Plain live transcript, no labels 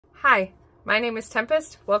Hi, my name is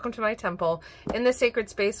Tempest. Welcome to my temple. In this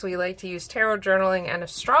sacred space, we like to use tarot, journaling, and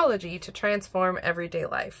astrology to transform everyday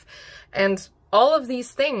life. And all of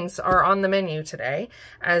these things are on the menu today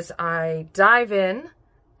as I dive in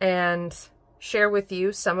and share with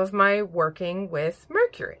you some of my working with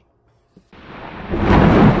Mercury.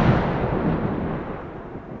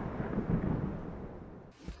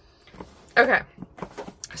 Okay,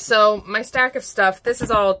 so my stack of stuff, this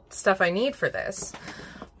is all stuff I need for this.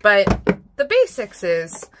 But the basics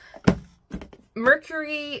is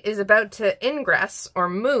Mercury is about to ingress or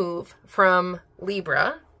move from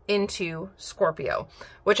Libra into Scorpio,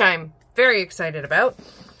 which I'm very excited about.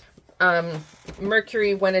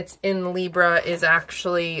 Mercury, when it's in Libra, is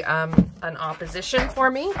actually an opposition for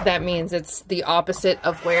me. That means it's the opposite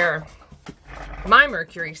of where my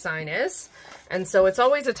Mercury sign is. And so it's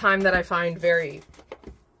always a time that I find very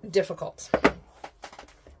difficult.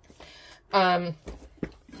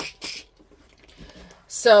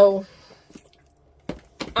 So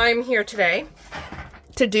I'm here today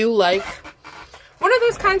to do like one of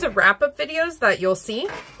those kinds of wrap-up videos that you'll see.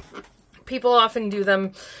 People often do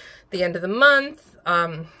them the end of the month,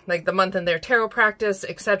 like the month in their tarot practice,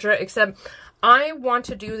 etc. Except I want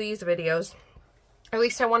to do these videos, at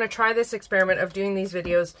least I want to try this experiment of doing these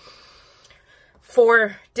videos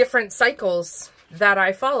for different cycles that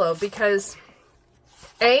I follow, because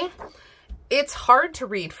it's hard to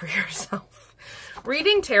read for yourself.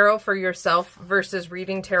 Reading tarot for yourself versus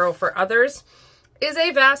reading tarot for others is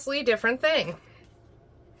a vastly different thing.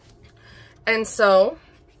 And so,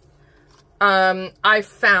 I've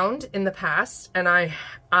found in the past, and I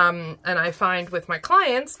find with my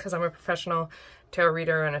clients, because I'm a professional tarot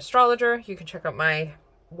reader and astrologer, you can check out my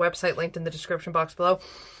website linked in the description box below.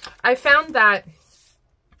 I found that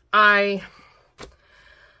I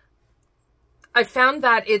found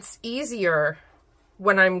that it's easier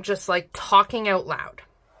when I'm just like talking out loud.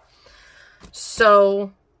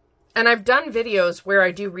 So, and I've done videos where I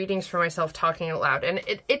do readings for myself talking out loud, and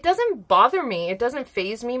it doesn't bother me. It doesn't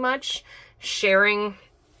faze me much sharing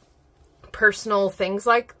personal things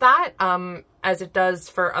like that, as it does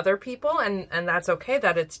for other people. And that's okay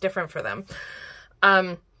that it's different for them.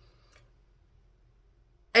 And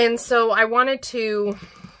so I wanted to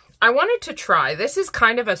try. This is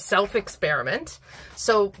kind of a self-experiment.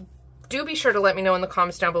 So do be sure to let me know in the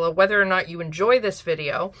comments down below whether or not you enjoy this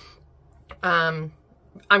video. I'm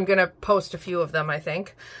going to post a few of them, I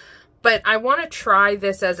think. But I want to try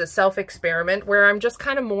this as a self-experiment where I'm just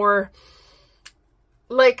kind of more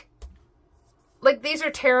like these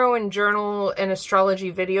are tarot and journal and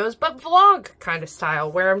astrology videos, but vlog kind of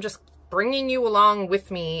style, where I'm just bringing you along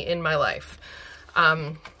with me in my life,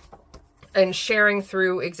 and sharing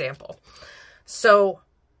through example. So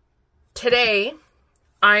today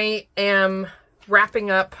I am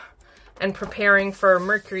wrapping up and preparing for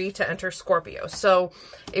Mercury to enter Scorpio. So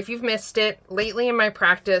if you've missed it, lately in my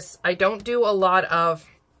practice, I don't do a lot of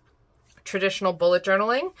traditional bullet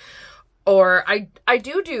journaling, or I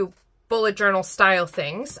do bullet journal style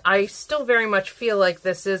things. I still very much feel like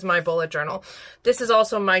this is my bullet journal. This is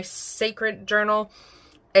also my sacred journal,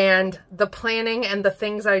 and the planning and the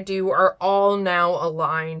things I do are all now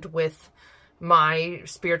aligned with my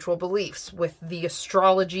spiritual beliefs, with the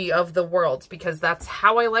astrology of the world, because that's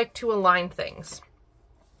how I like to align things.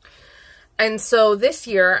 And so this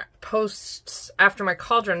year, after my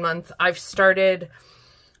cauldron month, I've started,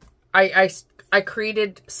 I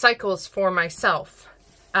created cycles for myself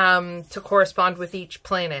to correspond with each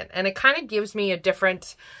planet. And it kind of gives me a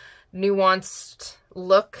different, nuanced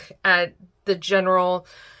look at the general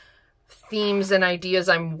themes and ideas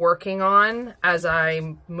I'm working on as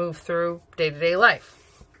I move through day-to-day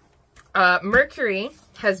life. Mercury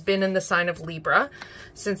has been in the sign of Libra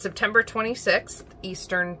since September 26th,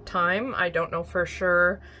 Eastern time. I don't know for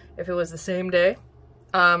sure if it was the same day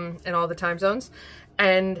in all the time zones,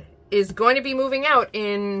 and is going to be moving out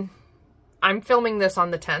in, I'm filming this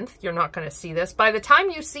on the 10th. You're not going to see this. By the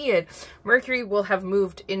time you see it, Mercury will have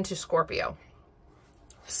moved into Scorpio.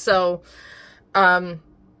 So,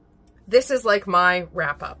 this is like my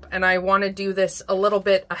wrap up, and I want to do this a little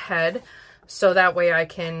bit ahead so that way I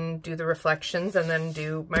can do the reflections and then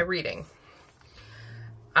do my reading.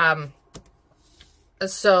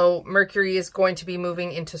 So Mercury is going to be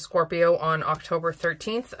moving into Scorpio on October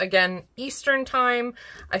 13th, again, Eastern time.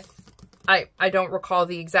 I don't recall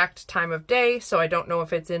the exact time of day, so I don't know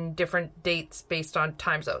if it's in different dates based on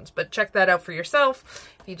time zones, but check that out for yourself.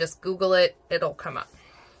 If you just Google it, it'll come up.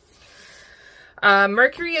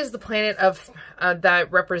 Mercury is the planet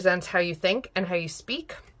that represents how you think and how you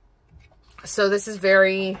speak. So this is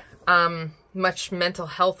very much mental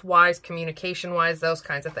health wise, communication wise, those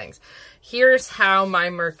kinds of things. Here's how my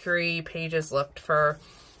Mercury pages looked for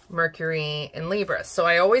Mercury in Libra. So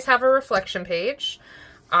I always have a reflection page.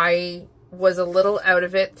 I was a little out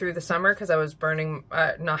of it through the summer because I was burning,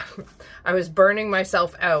 I was burning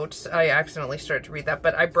myself out. I accidentally started to read that,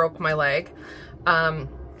 but I broke my leg.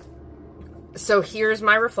 So here's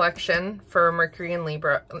my reflection for Mercury in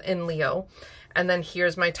Leo. And then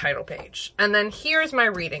here's my title page. And then here's my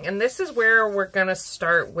reading. And this is where we're going to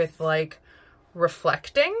start with like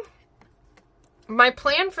reflecting. My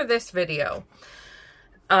plan for this video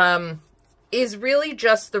is really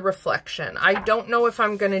just the reflection. I don't know if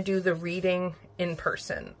I'm going to do the reading in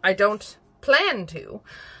person. I don't plan to.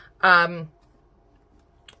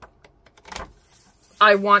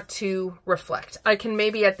 I want to reflect. I can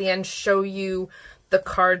maybe at the end show you the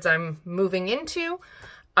cards I'm moving into.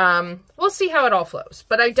 We'll see how it all flows,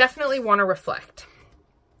 but I definitely want to reflect.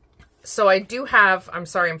 So I do have, I'm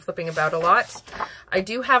sorry, I'm flipping about a lot. I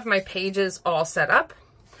do have my pages all set up.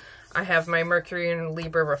 I have my Mercury in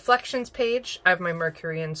Libra reflections page. I have my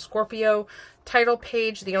Mercury in Scorpio title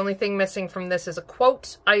page. The only thing missing from this is a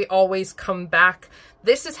quote. I always come back.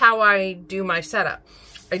 This is how I do my setup.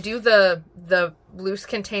 I do the loose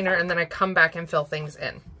container and then I come back and fill things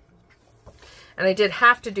in. And I did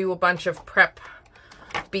have to do a bunch of prep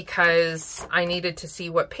because I needed to see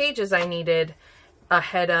what pages I needed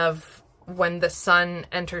ahead of when the sun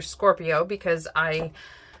enters Scorpio, because I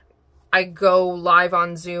go live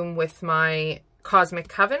on Zoom with my Cosmic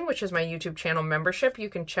Coven, which is my YouTube channel membership. You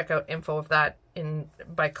can check out info of that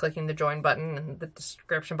by clicking the join button, and the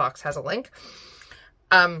description box has a link.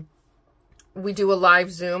 We do a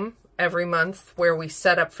live Zoom every month where we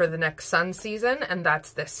set up for the next sun season, and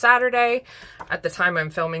that's this Saturday. At the time I'm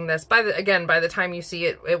filming this, by the time you see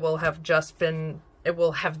it, it will have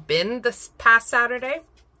been this past Saturday.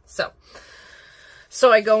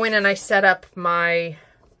 So I go in and I set up my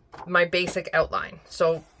basic outline.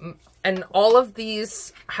 So, and all of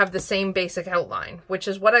these have the same basic outline, which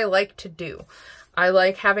is what I like to do. I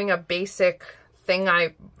like having a basic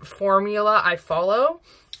formula I follow,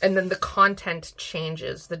 and then the content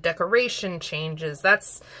changes, the decoration changes.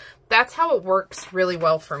 That's how it works really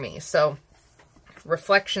well for me. So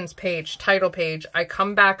reflections page, title page, I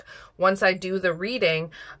come back once I do the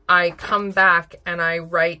reading, I come back and I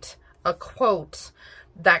write a quote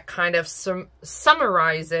that kind of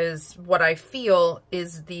summarizes what I feel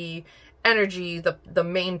is the energy, the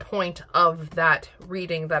main point of that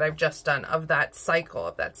reading that I've just done, of that cycle,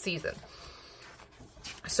 of that season.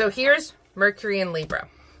 So here's Mercury in Libra.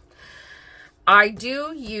 I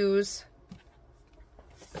do use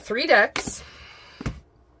 3 decks,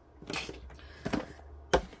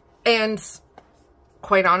 and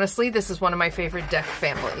quite honestly, this is one of my favorite deck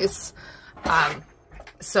families.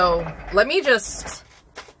 So let me just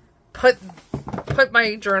put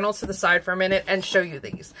my journal to the side for a minute and show you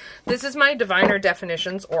these. This is my Diviner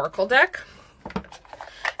Definitions Oracle deck.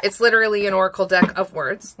 It's literally an Oracle deck of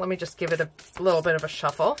words. Let me just give it a little bit of a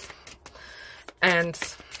shuffle. And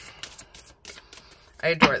I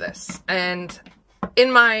adore this. And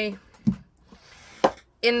in my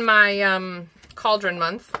Cauldron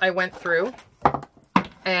month, I went through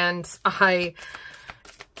and I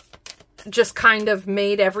just kind of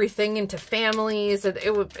made everything into families.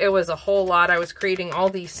 It was a whole lot. I was creating all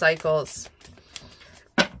these cycles.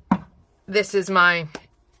 This is my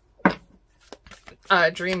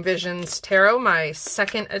Dream Visions Tarot, my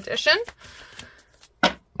 2nd edition.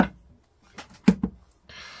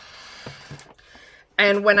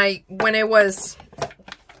 And when I was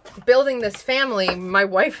building this family, my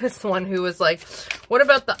wife is the one who was like, what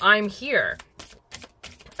about the I'm Here?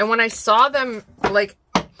 And when I saw them, like,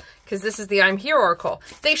 because this is the I'm Here Oracle,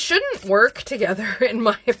 they shouldn't work together, in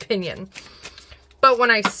my opinion. But when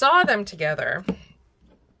I saw them together,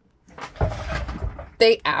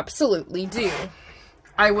 they absolutely do.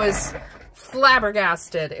 I was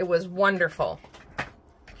flabbergasted. It was wonderful.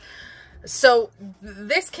 So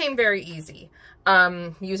this came very easy,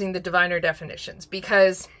 using the Diviner Definitions,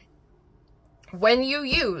 because when you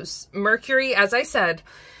use Mercury, as I said,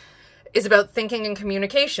 is about thinking and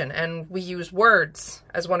communication, and we use words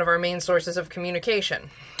as one of our main sources of communication.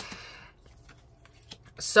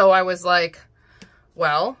 So I was like,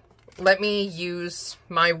 well, let me use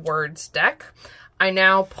my words deck. I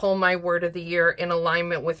now pull my word of the year in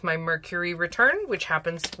alignment with my Mercury return, which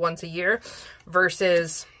happens once a year,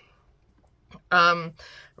 versus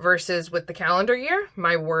with the calendar year.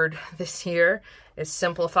 My word this year is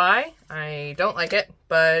simplify. I don't like it,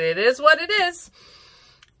 but it is what it is.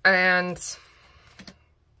 And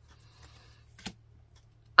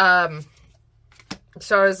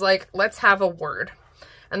So I was like, let's have a word.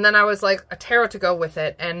 And then I was like, a tarot to go with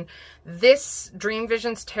it. And this Dream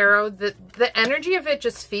Visions tarot, the energy of it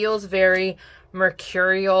just feels very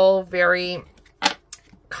mercurial, very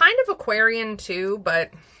kind of Aquarian too,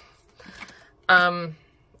 but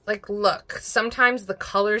like, look, sometimes the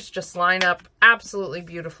colors just line up absolutely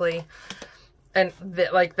beautifully. And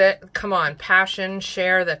like that, come on, Passion,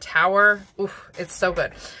 Share, the Tower. Oof, it's so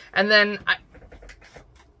good. And then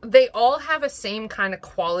they all have a same kind of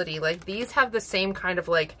quality. Like, these have the same kind of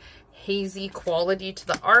like hazy quality to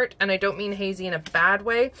the art, and I don't mean hazy in a bad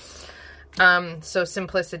way. So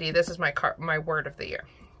simplicity, this is my word of the year.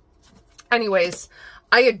 Anyways,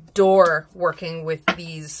 I adore working with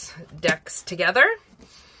these decks together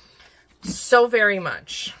so very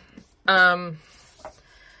much. And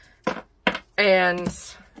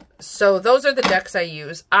so those are the decks I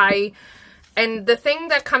use. And the thing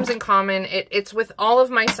that comes in common, it's with all of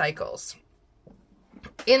my cycles,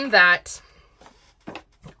 in that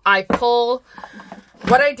I pull,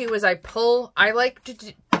 what I do is I like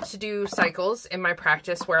to do cycles in my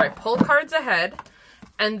practice where I pull cards ahead,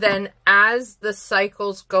 and then as the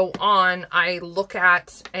cycles go on, I look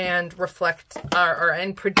at and reflect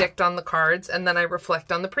and predict on the cards, and then I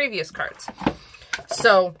reflect on the previous cards.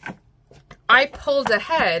 So I pulled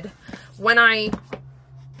ahead when I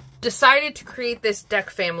decided to create this deck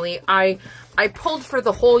family. I pulled for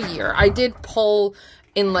the whole year. I did pull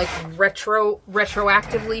in like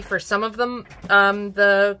retroactively for some of them,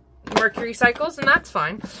 the Mercury cycles, and that's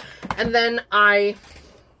fine. And then I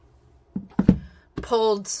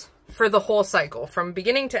pulled for the whole cycle from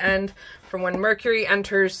beginning to end, from when Mercury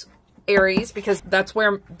enters Aries, because that's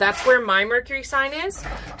where my Mercury sign is.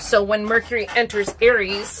 So when Mercury enters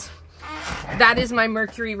Aries, that is my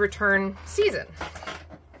Mercury return season.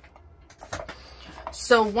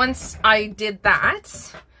 So once I did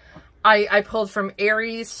that, I pulled from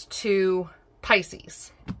Aries to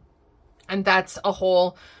Pisces. And that's a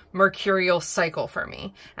whole mercurial cycle for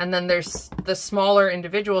me. And then there's the smaller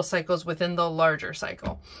individual cycles within the larger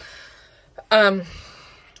cycle.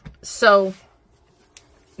 So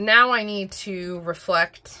now I need to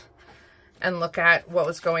reflect and look at what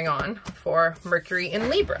was going on for Mercury in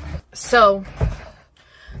Libra. So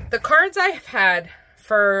the cards I've had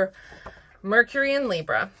for Mercury in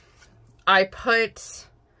Libra, I put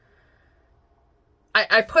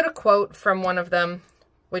a quote from one of them,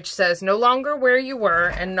 which says, "No longer where you were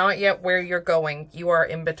and not yet where you're going. You are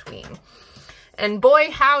in between." And boy,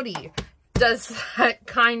 howdy, does that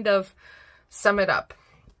kind of sum it up.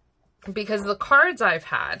 Because the cards I've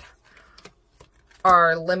had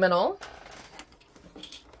are liminal,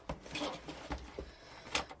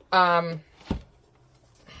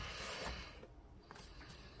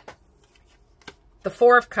 the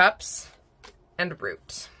Four of Cups, and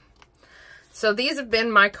Root. So these have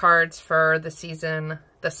been my cards for the season,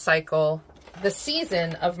 the cycle, the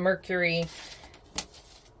season of Mercury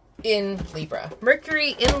in Libra.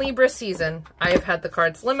 Mercury in Libra season, I have had the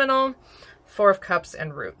cards Liminal, Four of Cups,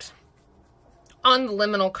 and Root. On the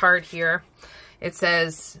Liminal card here, it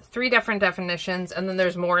says 3 different definitions, and then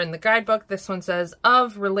there's more in the guidebook. This one says,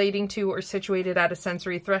 of, relating to, or situated at a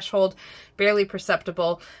sensory threshold, barely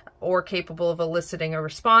perceptible, or capable of eliciting a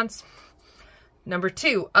response. Number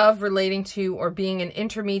 2, of, relating to, or being an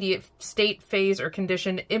intermediate state, phase, or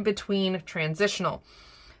condition in between, transitional.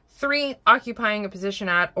 3, occupying a position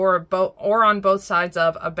at, or on both sides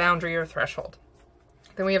of, a boundary or threshold.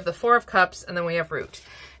 Then we have the Four of Cups, and then we have Root.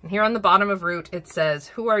 And here on the bottom of Root, it says,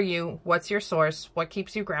 who are you? What's your source? What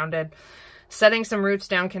keeps you grounded? Setting some roots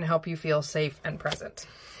down can help you feel safe and present.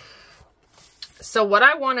 So what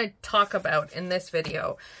I want to talk about in this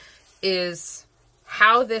video is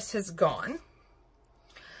how this has gone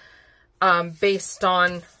based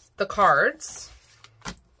on the cards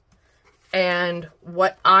and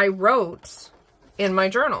what I wrote in my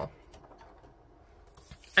journal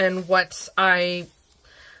and what I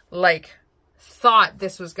thought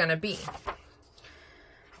this was going to be.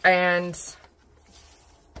 And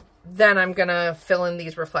then I'm going to fill in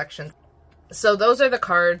these reflections. So those are the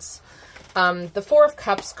cards. The Four of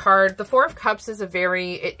Cups card. The Four of Cups is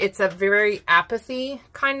it's a very apathy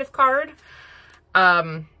kind of card.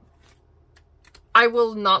 I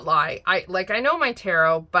will not lie. I know my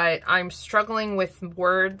tarot, but I'm struggling with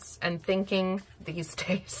words and thinking these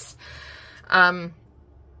days.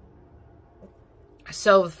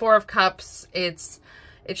 So the Four of Cups, it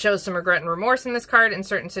shows some regret and remorse in this card. In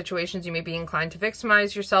certain situations, you may be inclined to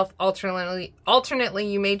victimize yourself. Alternately,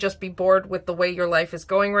 you may just be bored with the way your life is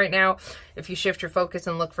going right now. If you shift your focus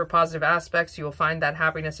and look for positive aspects, you will find that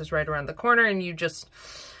happiness is right around the corner, and you just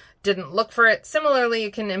didn't look for it. Similarly,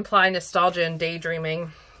 it can imply nostalgia and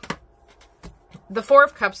daydreaming. The Four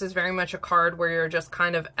of Cups is very much a card where you're just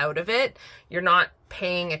kind of out of it. You're not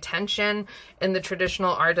paying attention. In the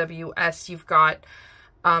traditional RWS, you've got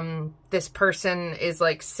this person is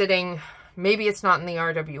like sitting, maybe it's not in the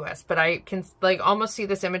RWS, but I can like almost see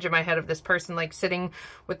this image in my head of this person like sitting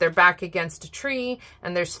with their back against a tree,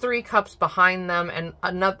 and there's 3 cups behind them, and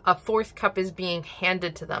a 4th cup is being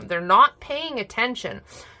handed to them. They're not paying attention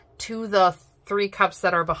to the 3 cups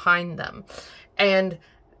that are behind them. And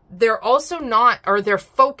they're also not, or they're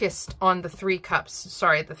focused on the 3 cups.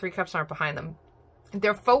 Sorry, the 3 cups aren't behind them.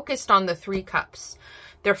 They're focused on the 3 cups.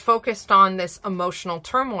 They're focused on this emotional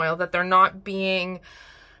turmoil that they're not seeing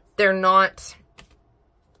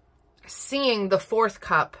the 4th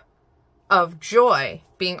cup of joy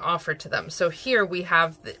being offered to them. So here we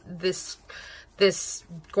have this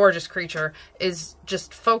gorgeous creature is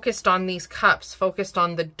just focused on these cups, focused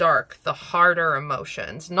on the dark, the harder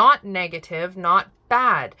emotions, not negative, not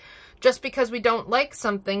bad. Just because we don't like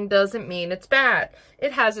something doesn't mean it's bad.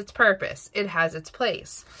 It has its purpose. It has its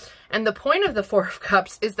place. And the point of the 4 of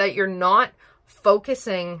Cups is that you're not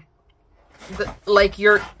focusing,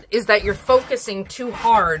 you're focusing too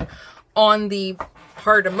hard on the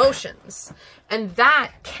hard emotions. And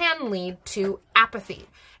that can lead to apathy.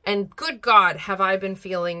 And good God, have I been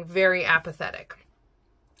feeling very apathetic.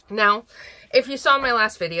 Now, if you saw my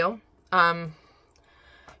last video,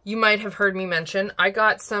 you might have heard me mention I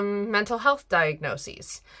got some mental health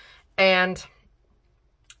diagnoses. And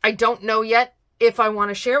I don't know yet if I want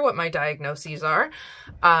to share what my diagnoses are.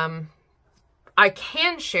 I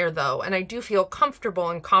can share, though, and I do feel comfortable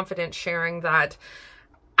and confident sharing that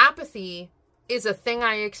apathy is a thing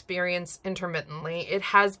I experience intermittently. It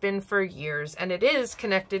has been for years, and it is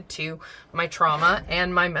connected to my trauma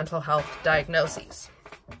and my mental health diagnoses.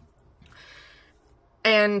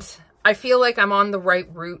 And I feel like I'm on the right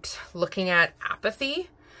route looking at apathy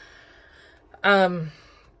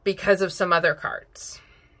because of some other cards.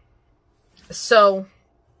 So,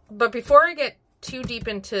 but before I get too deep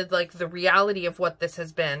into like the reality of what this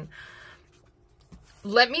has been,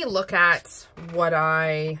 let me look at what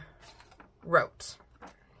I wrote.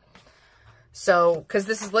 So, because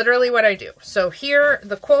this is literally what I do. So here,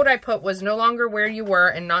 the quote I put was, "No longer where you were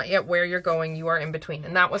and not yet where you're going, you are in between."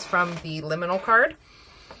 And that was from the liminal card.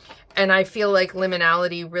 And I feel like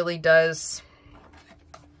liminality really does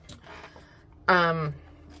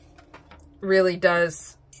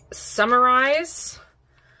summarize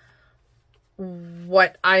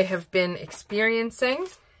what I have been experiencing.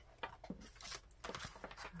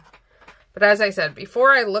 But as I said,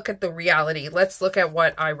 before I look at the reality, let's look at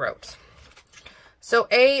what I wrote. So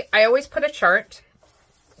I always put a chart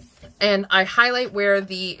and I highlight where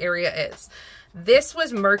the area is. This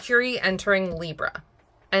was Mercury entering Libra.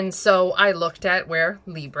 And so I looked at where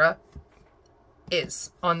Libra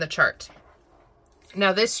is on the chart.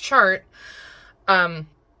 Now this chart, the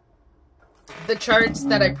charts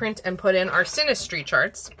that I print and put in are synastry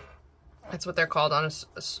charts. That's what they're called on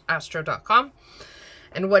astro.com.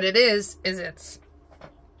 And what it is it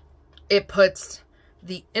puts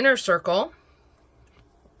the inner circle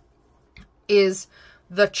is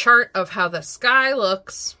the chart of how the sky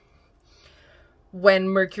looks when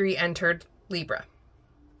Mercury entered Libra.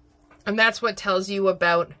 And that's what tells you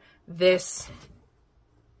about this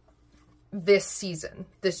season,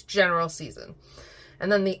 this general season.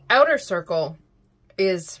 And then the outer circle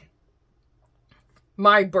is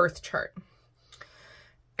my birth chart.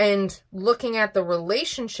 And looking at the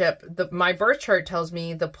relationship, my birth chart tells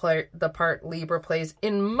me the part Libra plays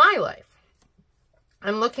in my life.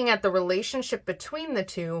 And looking at the relationship between the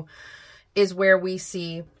two is where we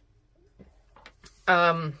see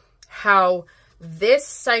how this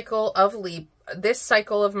cycle of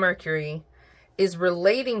Mercury is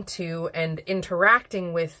relating to and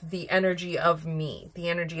interacting with the energy of me, the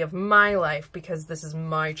energy of my life, because this is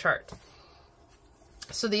my chart.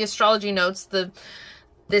 So the astrology notes,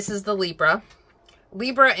 this is the Libra.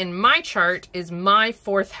 Libra in my chart is my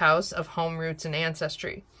 4th house of home, roots, and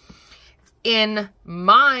ancestry. In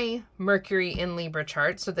my Mercury in Libra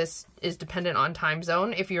chart, so this is dependent on time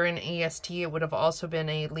zone. If you're in EST, it would have also been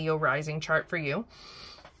a Leo rising chart for you.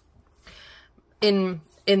 In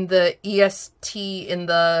the EST, in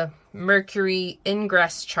the Mercury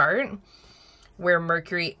ingress chart, where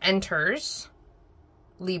Mercury enters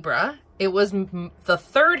Libra, it was the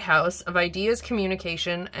 3rd house of ideas,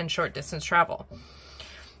 communication, and short distance travel.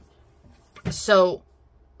 So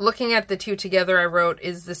looking at the two together, I wrote,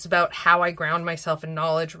 is this about how I ground myself in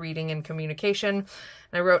knowledge, reading, and communication? And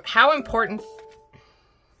I wrote, how important,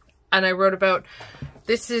 and I wrote about,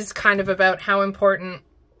 this is kind of about how important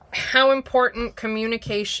how important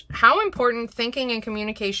thinking and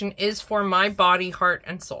communication is for my body, heart,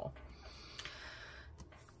 and soul.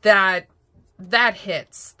 That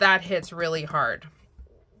hits really hard.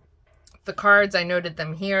 The cards, I noted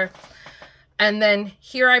them here. And then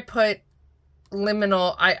here I put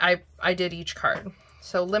liminal. I did each card.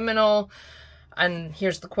 So liminal, and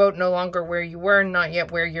here's the quote: no longer where you were, not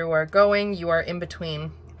yet where you are going, you are in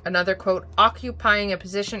between. Another quote: occupying a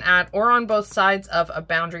position at or on both sides of a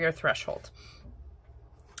boundary or threshold.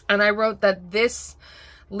 And I wrote that this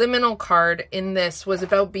liminal card in this was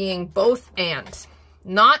about being both and.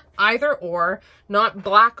 Not either or, not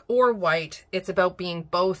black or white. It's about being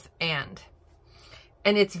both and.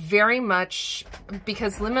 And it's very much,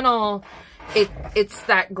 because liminal, it's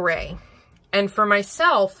that gray. And for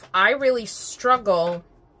myself, I really struggle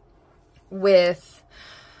with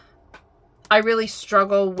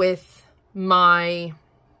my,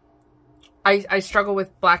 I struggle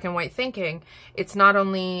with black and white thinking. It's not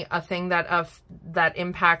only a thing that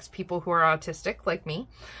impacts people who are autistic like me.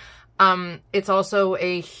 It's also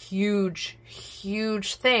a huge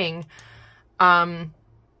thing,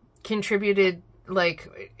 contributed, like,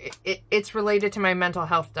 it's related to my mental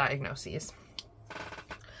health diagnoses.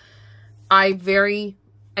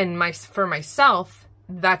 For myself,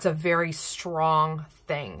 that's a very strong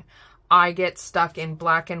thing. I get stuck in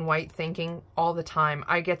black and white thinking all the time.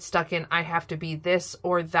 I get stuck in, I have to be this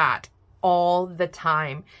or that all the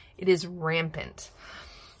time. It is rampant.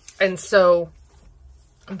 And so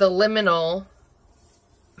the liminal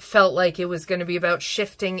felt like it was going to be about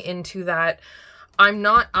shifting into that. I'm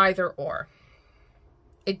not either or.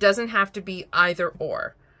 It doesn't have to be either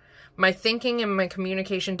or. My thinking and my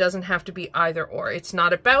communication doesn't have to be either or. It's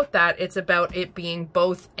not about that. It's about it being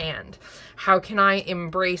both and. How can I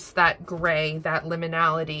embrace that gray, that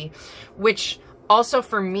liminality, which also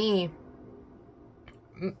for me,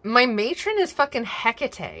 my matron is fucking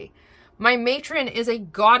Hecate. My matron is a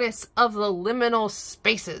goddess of the liminal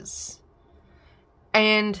spaces.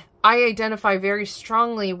 And I identify very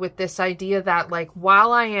strongly with this idea that, like,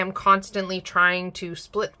 while I am constantly trying to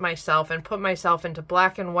split myself and put myself into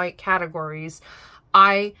black and white categories,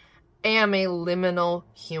 I am a liminal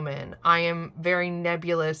human. I am very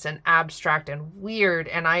nebulous and abstract and weird,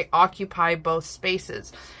 and I occupy both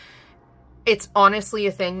spaces. It's honestly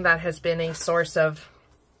a thing that has been a source of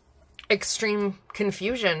extreme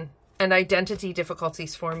confusion and identity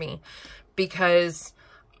difficulties for me, because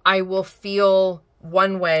I will feel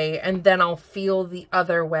one way and then I'll feel the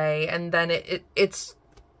other way, and then it's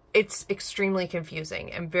extremely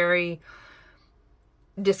confusing and very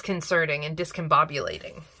disconcerting and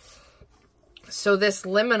discombobulating. So this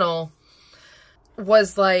liminal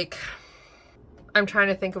was like, I'm trying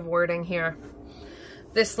to think of wording here.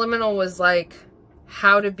 This liminal was like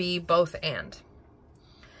how to be both and.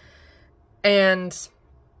 And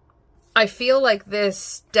I feel like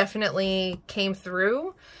this definitely came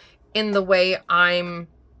through in the way I'm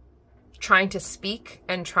trying to speak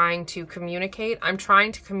and trying to communicate. I'm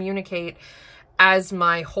trying to communicate as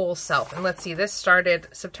my whole self. And let's see, this started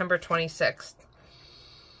September 26th.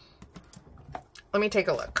 Let me take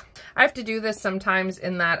a look. I have to do this sometimes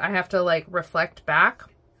in that I have to, like, reflect back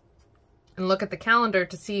and look at the calendar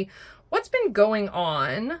to see what's been going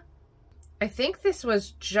on. I think this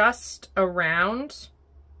was just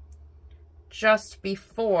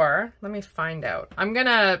before. Let me find out. I'm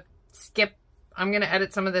gonna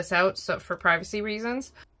edit some of this out so for privacy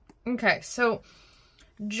reasons. Okay, so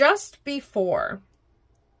just before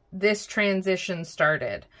this transition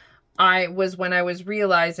started, when I was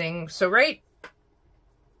realizing, so right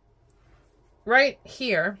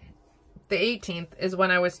here, the 18th is when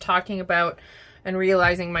I was talking about and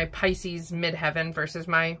realizing my Pisces midheaven versus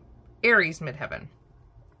my Aries midheaven.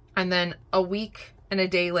 And then a week and a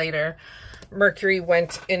day later, Mercury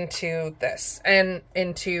went into this and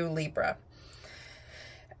into Libra.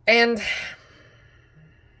 And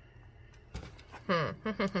let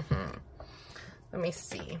me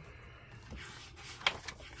see.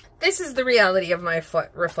 This is the reality of my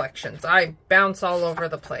reflections. I bounce all over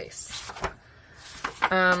the place.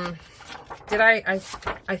 I'm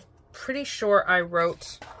pretty sure I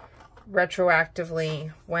wrote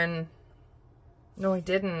retroactively when, no, I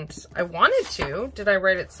didn't. I wanted to. Did I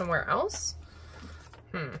write it somewhere else?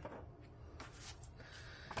 I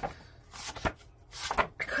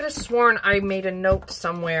could have sworn I made a note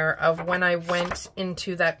somewhere of when I went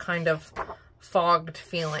into that kind of fogged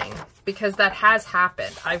feeling, because that has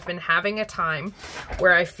happened. I've been having a time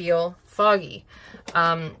where I feel foggy,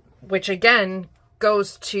 which again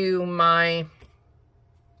goes to my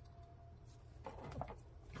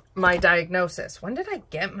diagnosis. When did I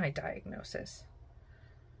get my diagnosis?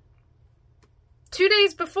 2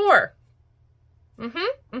 days before.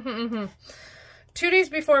 2 days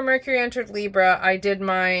before Mercury entered Libra, I did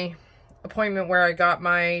my appointment where I got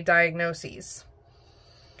my diagnoses.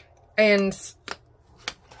 And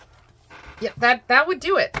yeah, that would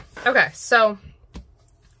do it. Okay, so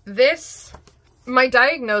my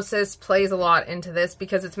diagnosis plays a lot into this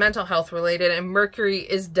because it's mental health related, and Mercury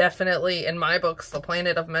is definitely, in my books, the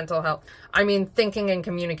planet of mental health. I mean, thinking and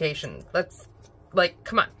communication. That's, like,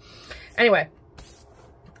 come on. Anyway.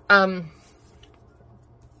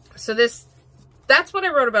 So that's what I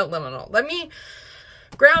wrote about liminal. Let me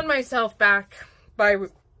ground myself back by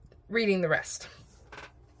reading the rest.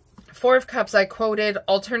 4 of Cups, I quoted,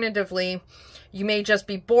 alternatively, you may just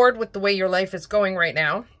be bored with the way your life is going right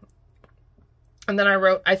now. And then I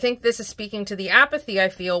wrote, I think this is speaking to the apathy I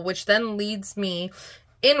feel, which then leads me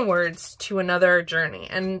inwards to another journey.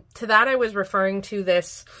 And to that I was referring to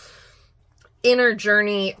this inner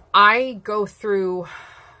journey I go through.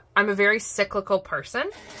 I'm a very cyclical person.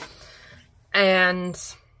 And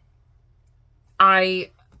I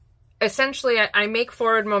make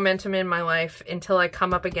forward momentum in my life until I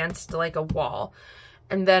come up against like a wall.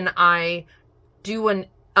 And then I do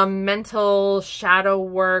a mental shadow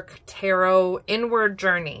work, tarot, inward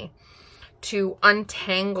journey to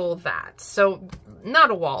untangle that. So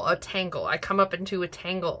not a wall, a tangle. I come up into a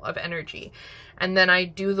tangle of energy. And then I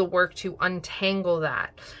do the work to untangle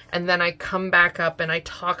that. And then I come back up and I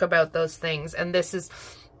talk about those things. And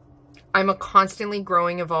I'm a constantly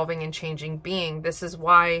growing, evolving, and changing being. This is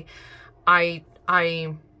why I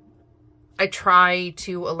try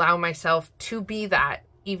to allow myself to be that,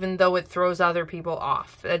 even though it throws other people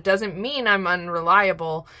off. That doesn't mean I'm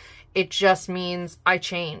unreliable. It just means I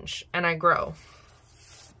change and I grow.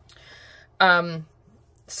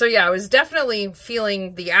 So yeah, I was definitely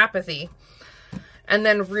feeling the apathy. And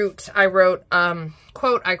then root, I wrote,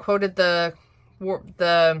 quote, I quoted the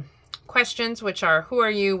questions, which are, who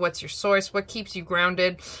are you? What's your source? What keeps you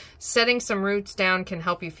grounded? Setting some roots down can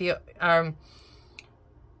help you feel,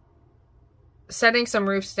 setting some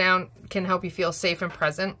roots down can help you feel safe and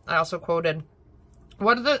present. I also quoted,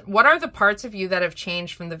 what are the parts of you that have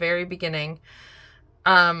changed from the very beginning?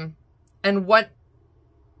 And what,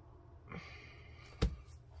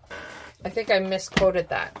 I think I misquoted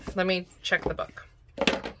that. Let me check the book.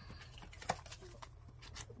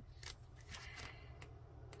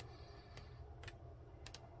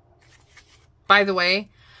 By the way,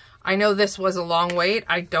 I know this was a long wait.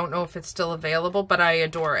 I don't know if it's still available, but I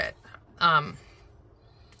adore it.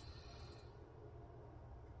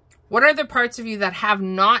 What are the parts of you that have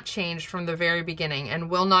not changed from the very beginning and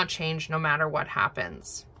will not change no matter what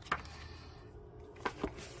happens?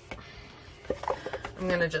 I'm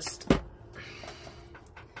going to just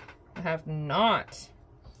have not.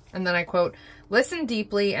 And then I quote, listen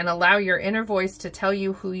deeply and allow your inner voice to tell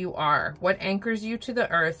you who you are, what anchors you to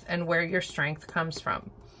the earth, and where your strength comes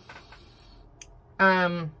from.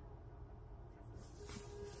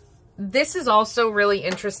 This is also really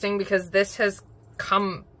interesting because this has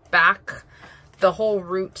come back. The whole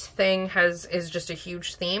root thing is just a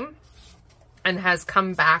huge theme and has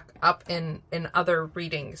come back up in other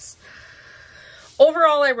readings.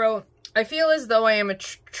 Overall, I wrote, I feel as though I am a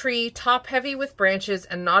tree top heavy with branches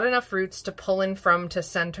and not enough roots to pull in from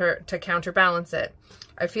to counterbalance it.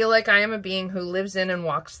 I feel like I am a being who lives in and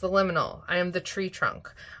walks the liminal. I am the tree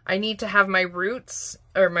trunk. I need to have my roots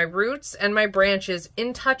and my branches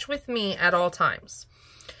in touch with me at all times.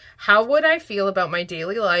 How would I feel about my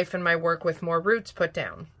daily life and my work with more roots put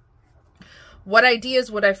down? What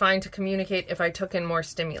ideas would I find to communicate if I took in more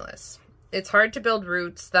stimulus? It's hard to build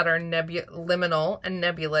roots that are liminal and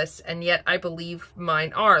nebulous, and yet I believe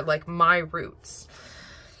mine are, like my roots.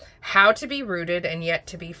 How to be rooted and yet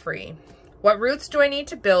to be free. What roots do I need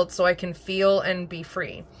to build so I can feel and be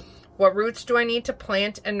free? What roots do I need to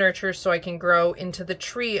plant and nurture so I can grow into the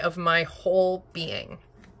tree of my whole being?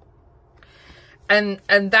 And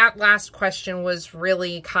that last question was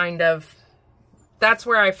really kind of, that's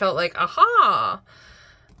where I felt like, aha!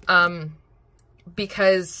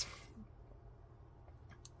 Because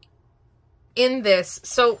in this,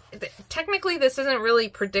 so technically this isn't really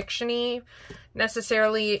prediction-y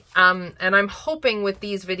necessarily, and I'm hoping with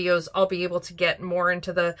these videos I'll be able to get more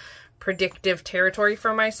into the predictive territory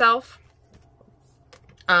for myself.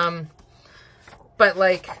 But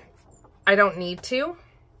like, I don't need to.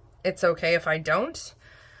 It's okay if I don't.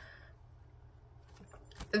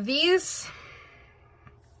 This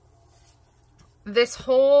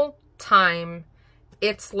whole time,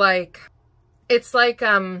 it's like,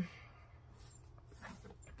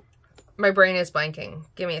 my brain is blanking.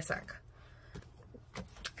 Give me a sec.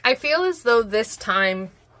 I feel as though this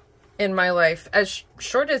time in my life, as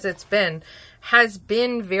short as it's been, has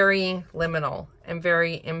been very liminal and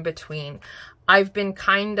very in between. I've been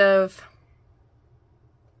kind of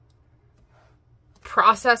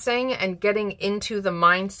processing and getting into the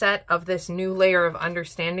mindset of this new layer of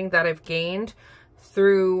understanding that I've gained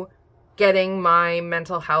through getting my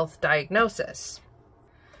mental health diagnosis.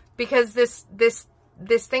 Because this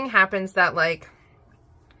thing happens that, like,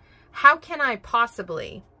 how can I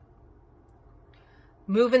possibly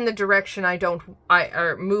move in the direction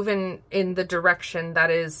or move in the direction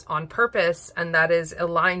that is on purpose and that is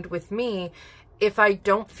aligned with me if I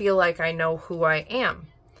don't feel like I know who I am?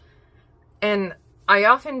 And I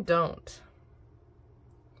often don't.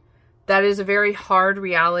 That is a very hard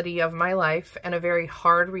reality of my life, and a very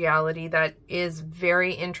hard reality that is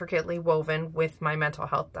very intricately woven with my mental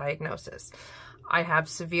health diagnosis. I have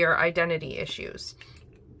severe identity issues.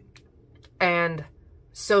 And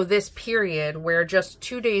so this period where just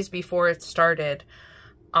 2 days before it started,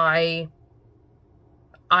 I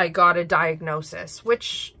got a diagnosis,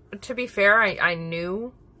 which, to be fair, I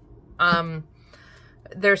knew.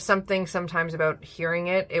 There's something sometimes about hearing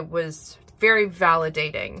it. It was very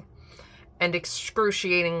validating and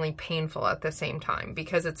excruciatingly painful at the same time,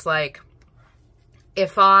 because it's like,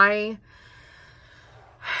 it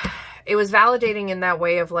was validating in that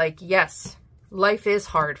way of like, yes, life is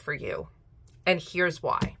hard for you, and here's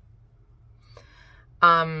why.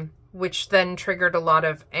 Which then triggered a lot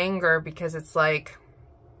of anger, because it's like,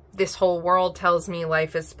 this whole world tells me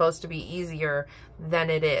life is supposed to be easier than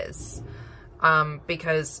it is.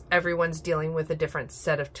 Because everyone's dealing with a different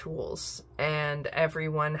set of tools, and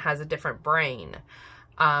everyone has a different brain.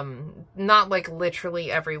 Not like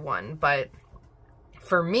literally everyone, but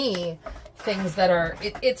for me, things that are,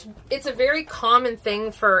 it's a very common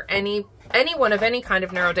thing for anyone of any kind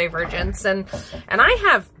of neurodivergence. And I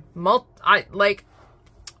have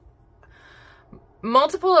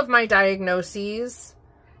multiple of my diagnoses,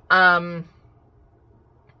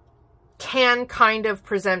 can kind of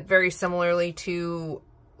present very similarly to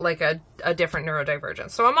like a different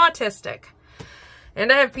neurodivergence. So I'm autistic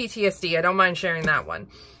and I have PTSD. I don't mind sharing that one.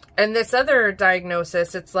 And this other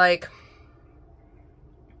diagnosis, it's like,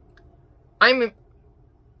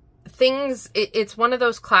 it's one of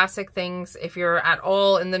those classic things, if you're at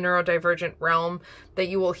all in the neurodivergent realm, that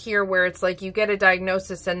you will hear where it's like you get a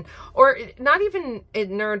diagnosis or not even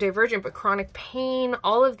neurodivergent, but chronic pain,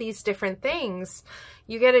 all of these different things.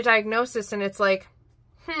 You get a diagnosis and it's like,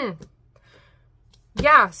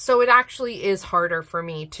 yeah, so it actually is harder for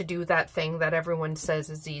me to do that thing that everyone says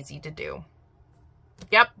is easy to do.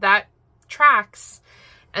 Yep, that tracks.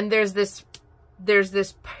 And there's this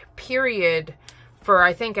period for,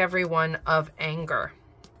 I think, everyone of anger.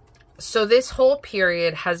 So this whole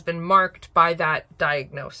period has been marked by that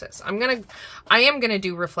diagnosis. I am gonna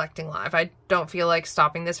do reflecting live. I don't feel like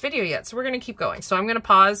stopping this video yet, so we're gonna keep going. So I'm gonna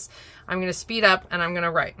pause, I'm gonna speed up, and I'm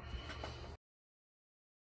gonna write.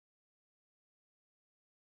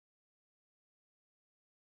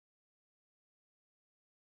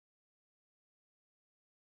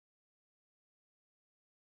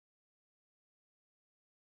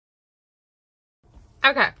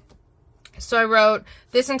 Okay. So I wrote,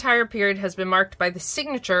 this entire period has been marked by the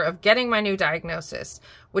signature of getting my new diagnosis,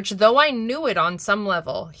 which, though I knew it on some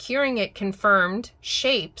level, hearing it confirmed,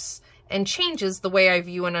 shapes, and changes the way I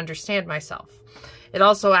view and understand myself. It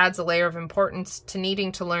also adds a layer of importance to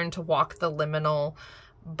needing to learn to walk the liminal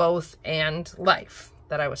both and life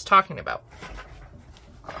that I was talking about.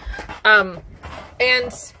 And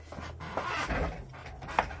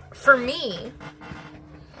for me,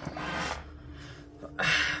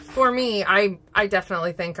 I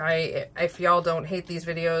definitely think if y'all don't hate these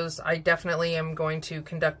videos, I definitely am going to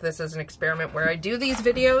conduct this as an experiment where I do these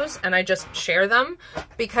videos and I just share them,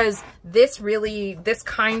 because this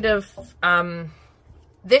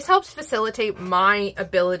helps facilitate my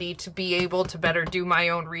ability to be able to better do my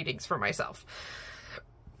own readings for myself,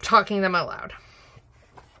 talking them out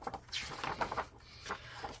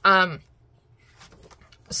loud.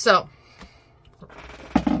 So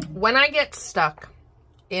when I get stuck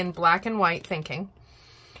in black and white thinking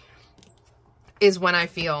is when I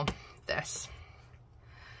feel this.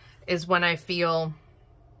 Is when I feel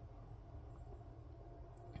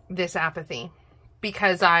this apathy.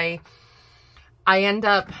 Because I end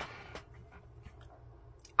up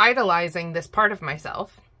idolizing this part of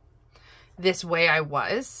myself, this way I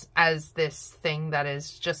was, as this thing that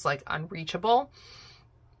is just like unreachable.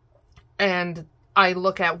 And I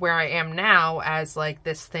look at where I am now as like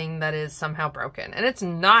this thing that is somehow broken, and it's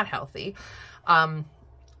not healthy.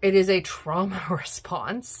 It is a trauma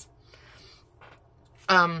response.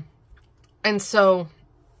 And so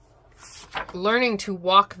learning to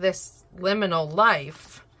walk this liminal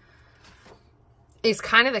life is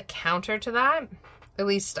kind of the counter to that. At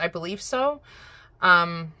least I believe so.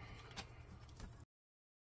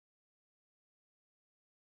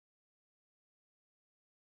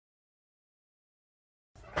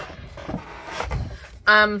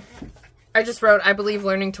 I just wrote, I believe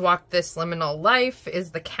learning to walk this liminal life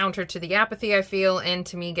is the counter to the apathy I feel and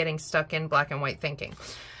to me getting stuck in black and white thinking.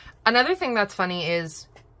 Another thing that's funny is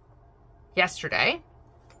yesterday,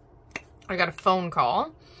 I got a phone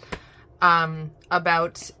call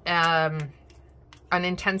about an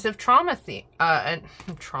intensive an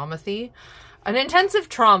intensive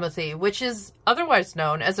trauma, which is otherwise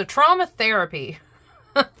known as a trauma therapy.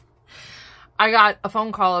 I got a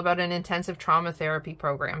phone call about an intensive trauma therapy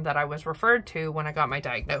program that I was referred to when I got my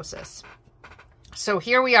diagnosis. So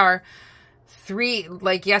here we are,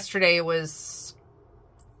 yesterday was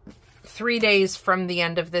 3 days from the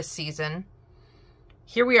end of this season.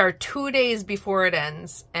 Here we are 2 days before it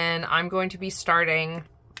ends, and I'm going to be starting,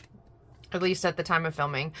 at least at the time of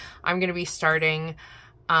filming, I'm going to be starting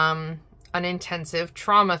an intensive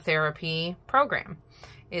trauma therapy program.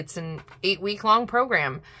 It's an 8-week-long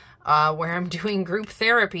program where I'm doing group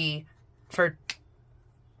therapy for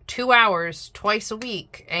 2 hours twice a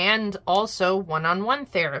week, and also one-on-one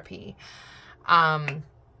therapy.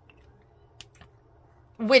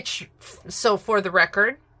 So for the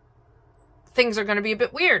record, things are going to be a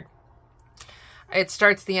bit weird. It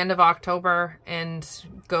starts the end of October and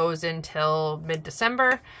goes until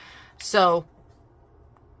mid-December. So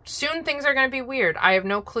soon things are going to be weird. I have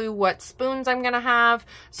no clue what spoons I'm going to have.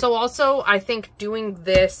 So also, I think doing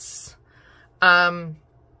this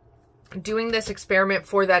experiment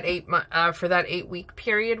for that 8-week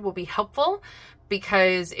period will be helpful,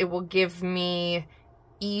 because it will give me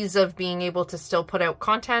ease of being able to still put out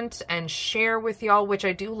content and share with y'all, which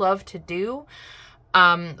I do love to do,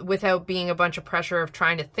 without being a bunch of pressure of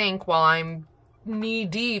trying to think while I'm knee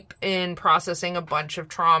deep in processing a bunch of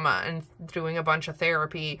trauma and doing a bunch of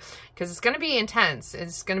therapy, because it's going to be intense.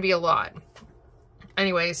 It's going to be a lot.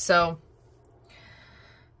 Anyway, so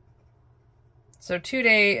 2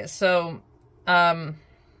 days, so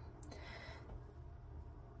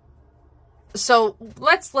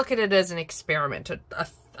let's look at it as an experiment,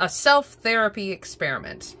 a self-therapy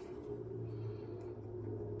experiment.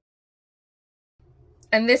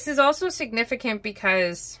 And this is also significant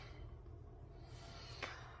because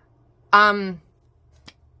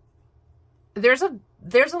there's a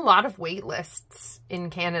lot of wait lists in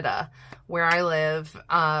Canada where I live,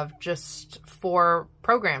 just for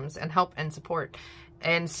programs and help and support.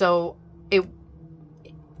 And so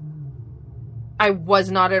I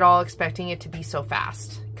was not at all expecting it to be so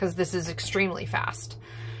fast, because this is extremely fast.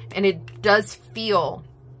 And it does feel,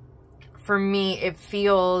 for me, it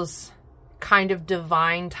feels kind of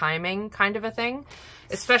divine timing kind of a thing.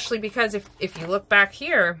 Especially because if you look back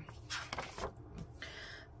here,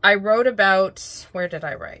 I wrote about, where did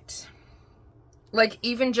I write? Like,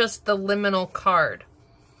 even just the liminal card.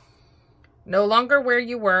 No longer where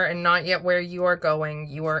you were and not yet where you are going.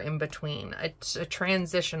 You are in between. It's a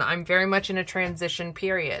transition. I'm very much in a transition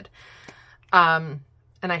period. And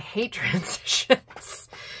I hate transitions.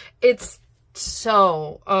 It's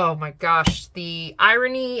so, oh my gosh, the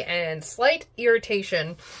irony and slight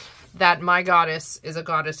irritation that my goddess is a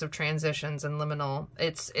goddess of transitions and liminal.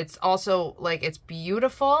 It's also, like, it's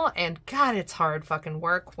beautiful, and God, it's hard fucking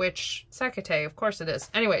work, which, Sakate, of course it is.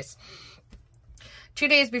 Anyways, 2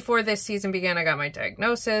 days before this season began, I got my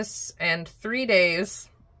diagnosis, and 3 days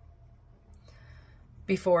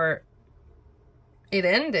before it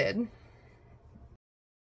ended,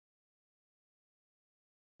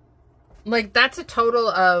 like, that's a total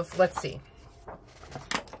of, let's see.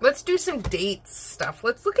 Let's do some dates stuff.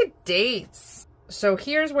 Let's look at dates. So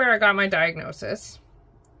here's where I got my diagnosis,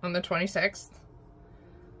 on the 26th.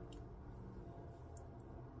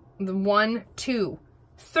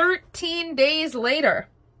 13 days later.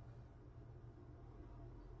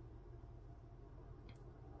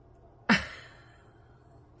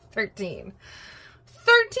 13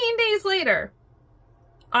 days later,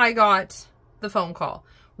 I got the phone call,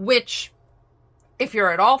 which, if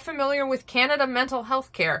you're at all familiar with Canada mental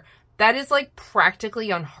health care, that is like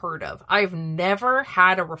practically unheard of. I've never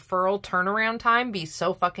had a referral turnaround time be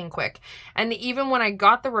so fucking quick. And even when I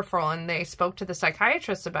got the referral and they spoke to the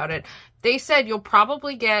psychiatrist about it, they said you'll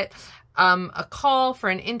probably get a call for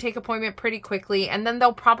an intake appointment pretty quickly, and then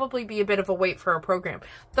there'll probably be a bit of a wait for a program.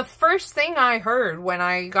 The first thing I heard when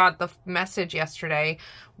I got the message yesterday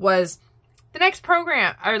was the next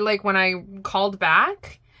program, or like when I called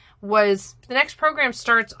back, was the next program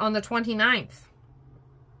starts on the 29th.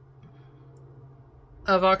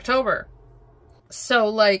 of October. So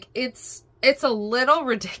like it's a little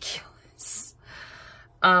ridiculous.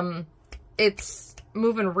 It's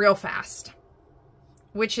moving real fast,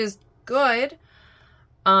 which is good.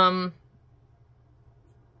 And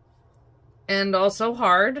also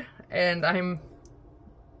hard, and I'm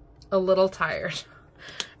a little tired.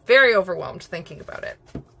 Very overwhelmed thinking about it.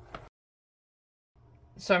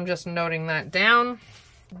 So I'm just noting that down.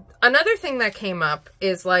 Another thing that came up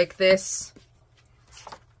is like this,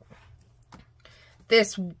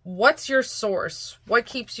 what's your source? What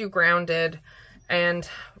keeps you grounded? And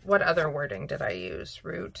what other wording did I use?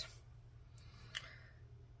 Root.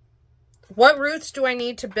 What roots do I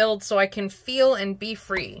need to build so I can feel and be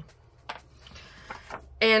free?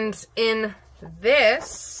 And in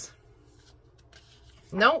this,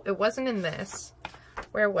 no, it wasn't in this.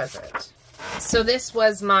 Where was it? So this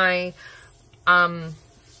was my,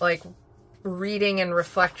 like, reading and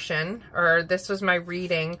reflection, or this was my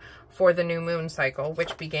reading for the new moon cycle,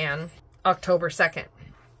 which began October 2nd.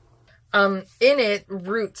 In it,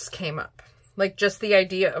 roots came up, like just the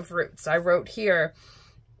idea of roots. I wrote here,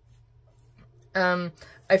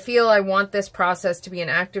 I feel I want this process to be an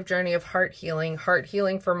active journey of heart healing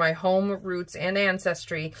for my home, roots, and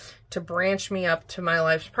ancestry to branch me up to my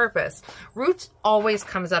life's purpose. Roots always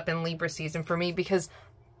comes up in Libra season for me because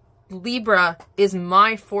Libra is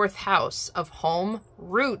my 4th house of home,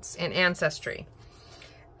 roots, and ancestry.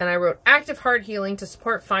 And I wrote active heart healing to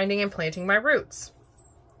support finding and planting my roots.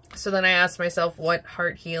 So then I asked myself, what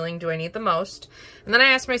heart healing do I need the most? And then I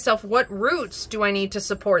asked myself, what roots do I need to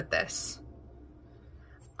support this?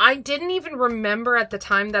 I didn't even remember at the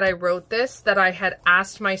time that I wrote this that I had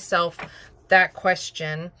asked myself that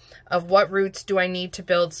question of what roots do I need to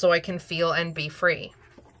build so I can feel and be free.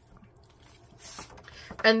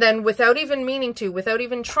 And then without even meaning to, without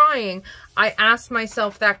even trying, I asked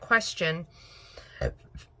myself that question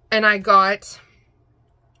and I got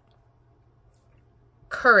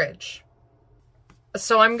courage.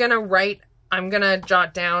 So I'm going to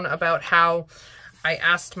jot down about how I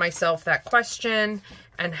asked myself that question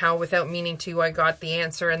and how without meaning to, I got the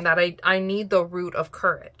answer, and that I need the root of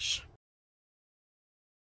courage.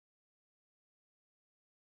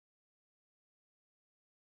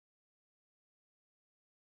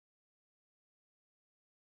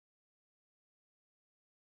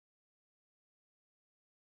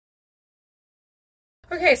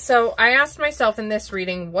 Okay, so I asked myself in this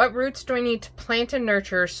reading, what roots do I need to plant and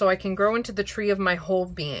nurture so I can grow into the tree of my whole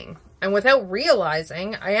being? And without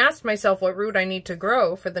realizing, I asked myself what root I need to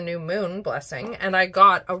grow for the new moon blessing, and I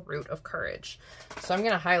got a root of courage. So I'm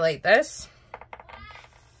going to highlight this.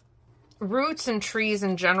 Roots and trees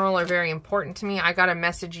in general are very important to me. I got a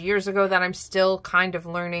message years ago that I'm still kind of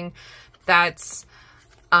learning that's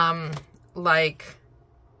like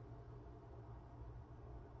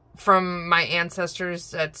from my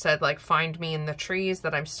ancestors that said like find me in the trees,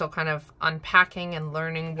 that I'm still kind of unpacking and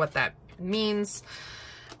learning what that means.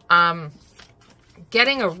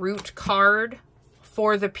 Getting a root card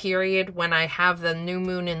for the period when I have the new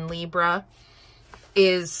moon in Libra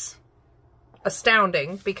is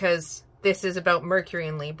astounding because this is about Mercury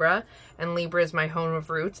in Libra, and Libra is my home of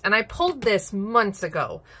roots. And I pulled this months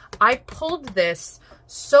ago. I pulled this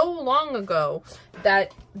so long ago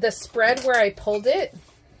that the spread where I pulled it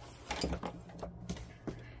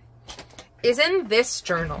is in this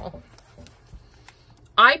journal.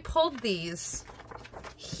 I pulled these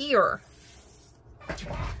here.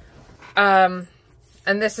 And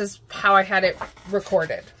this is how I had it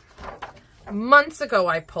recorded. Months ago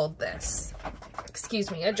I pulled this.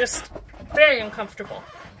 Excuse me, very uncomfortable.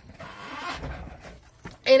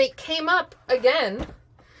 And it came up again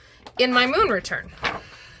in my moon return.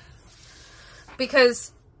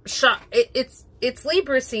 Because it's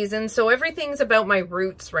Libra season, so everything's about my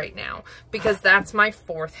roots right now, because that's my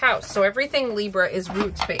 4th house. So everything Libra is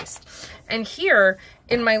roots based. And here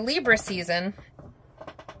in my Libra season,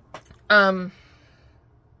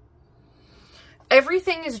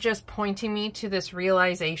 everything is just pointing me to this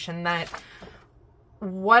realization that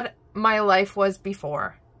what my life was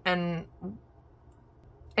before and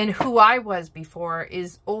who I was before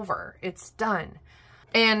is over. It's done.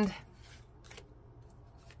 And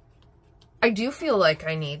I do feel like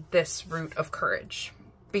I need this root of courage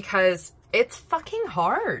because it's fucking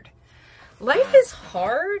hard. Life is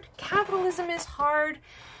hard. Capitalism is hard.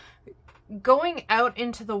 Going out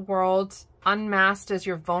into the world unmasked as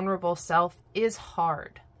your vulnerable self is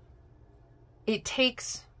hard. It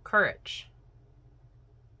takes courage.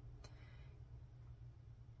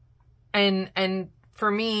 And for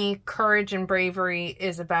me, courage and bravery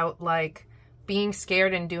is about like being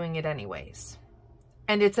scared and doing it anyways.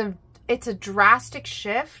 And it's it's a drastic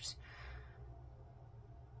shift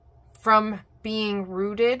from being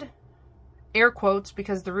rooted, air quotes,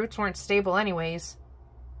 because the roots weren't stable anyways,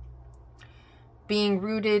 being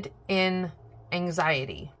rooted in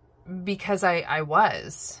anxiety. Because I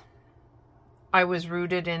was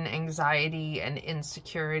rooted in anxiety and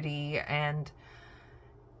insecurity and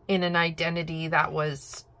in an identity that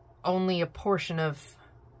was only a portion of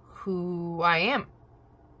who I am.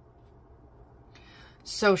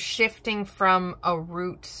 So shifting from a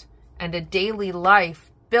root and a daily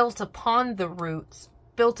life built upon the roots,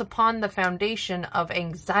 built upon the foundation of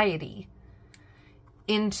anxiety,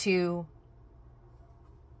 into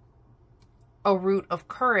a root of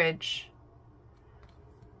courage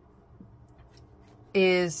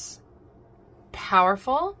is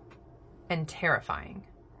powerful and terrifying.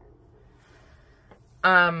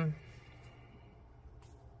 I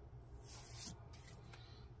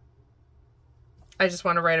just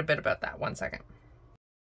want to write a bit about that. 1 second.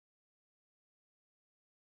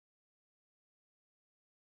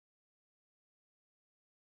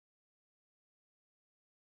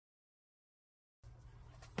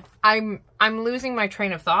 I'm losing my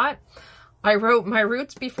train of thought. I wrote, my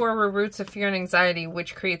roots before were roots of fear and anxiety,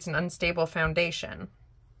 which creates an unstable foundation.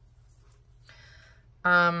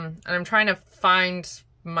 And I'm trying to find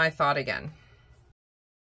my thought again.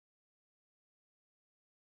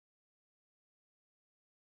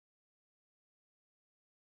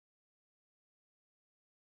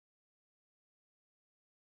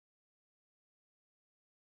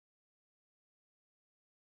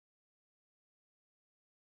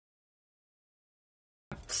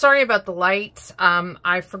 Sorry about the light.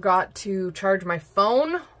 I forgot to charge my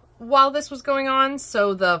phone while this was going on,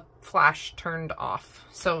 so the flash turned off.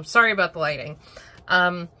 So sorry about the lighting.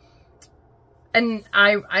 And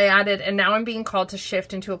I added, and now I'm being called to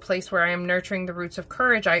shift into a place where I am nurturing the roots of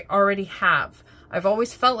courage I already have. I've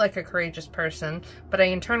always felt like a courageous person, but I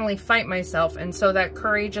internally fight myself, and so that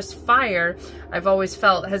courageous fire I've always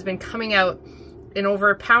felt has been coming out in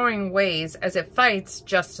overpowering ways as it fights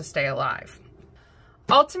just to stay alive.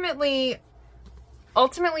 Ultimately,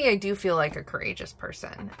 I do feel like a courageous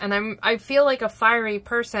person, and I feel like a fiery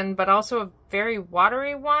person, but also a very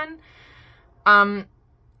watery one. And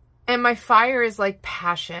my fire is like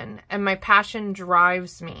passion, and my passion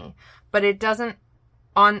drives me, but it doesn't,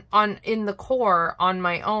 in the core, on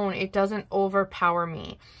my own, it doesn't overpower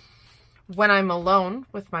me. When I'm alone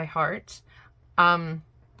with my heart, I'm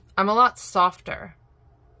a lot softer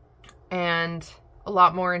and a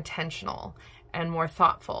lot more intentional and more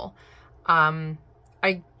thoughtful.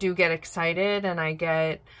 I do get excited, and I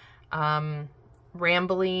get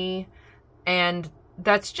rambly, and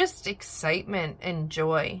that's just excitement and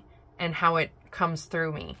joy and how it comes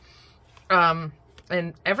through me. And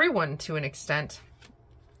everyone to an extent.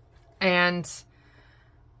 And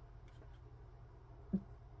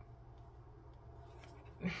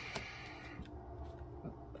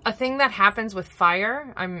a thing that happens with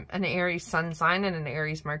fire, I'm an Aries sun sign and an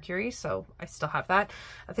Aries Mercury, so I still have that.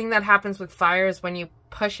 A thing that happens with fire is when you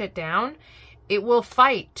push it down, it will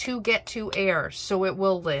fight to get to air, so it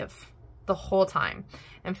will live the whole time.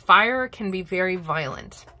 And fire can be very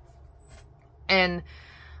violent. And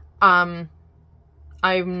I'm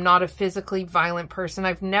not a physically violent person.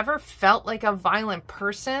 I've never felt like a violent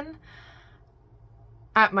person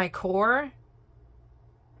at my core.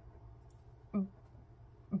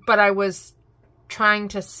 But I was trying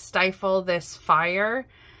to stifle this fire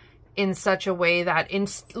in such a way that,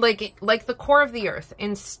 like the core of the earth,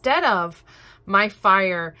 instead of my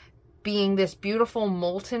fire being this beautiful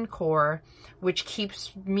molten core, which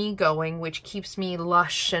keeps me going, which keeps me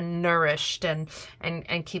lush and nourished and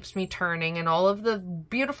keeps me turning, and all of the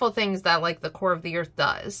beautiful things that like the core of the earth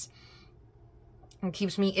does, and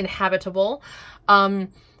keeps me inhabitable.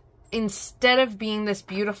 Instead of being this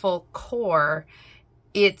beautiful core,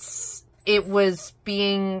 it was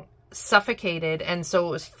being suffocated, and so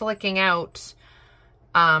it was flicking out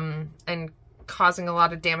and causing a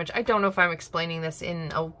lot of damage. I don't know if I'm explaining this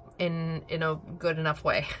in a good enough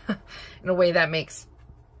way, in a way that makes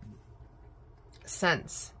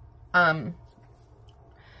sense.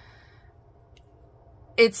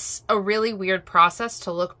 It's a really weird process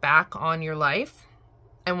to look back on your life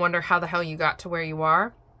and wonder how the hell you got to where you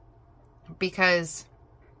are, because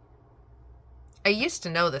I used to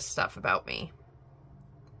know this stuff about me.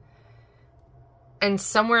 And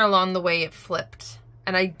somewhere along the way it flipped.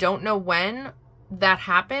 And I don't know when that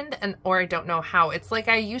happened, or I don't know how. It's like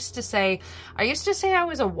I used to say I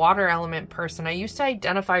was a water element person. I used to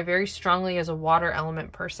identify very strongly as a water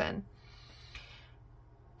element person.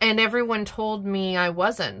 And everyone told me I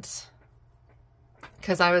wasn't.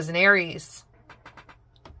 because I was an Aries.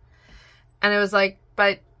 And it was like,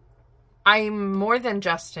 but I'm more than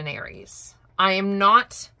just an Aries. I am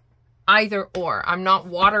not either or. I'm not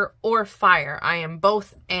water or fire. I am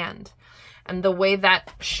both and. And the way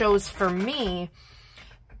that shows for me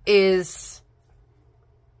is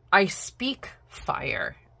I speak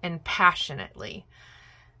fire and passionately.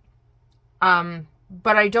 But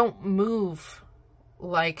I don't move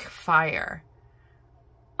like fire.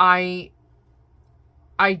 I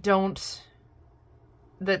don't,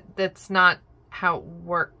 that's not how it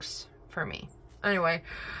works for me. Anyway,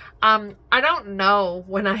 I don't know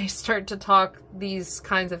when I start to talk these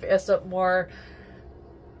kinds of more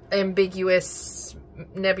ambiguous,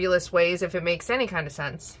 nebulous ways, if it makes any kind of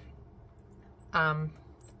sense.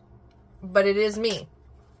 But it is me.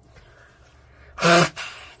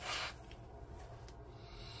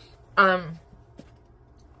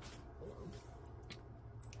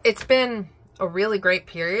 It's been a really great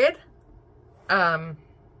period. I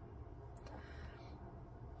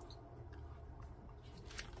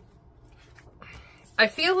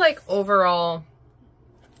feel like overall,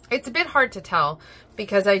 it's a bit hard to tell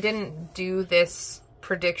because I didn't do this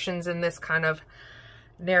predictions in this kind of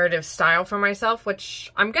narrative style for myself,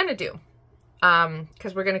 which I'm going to do,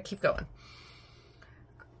 because we're going to keep going.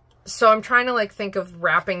 So I'm trying to like think of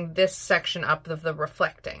wrapping this section up of the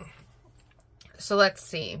reflecting. So let's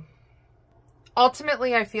see.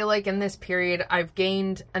 Ultimately, I feel like in this period, I've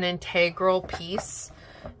gained an integral peace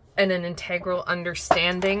and an integral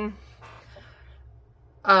understanding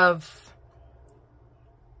of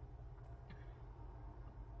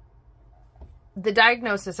the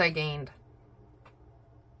diagnosis I gained.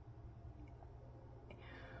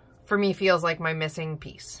 For me, feels like my missing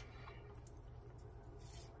piece.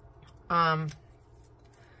 At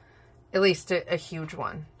least a huge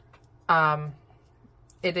one.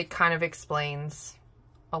 It kind of explains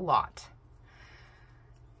a lot.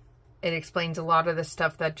 It explains a lot of the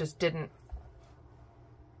stuff that just didn't.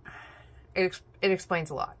 It explains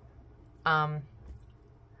a lot.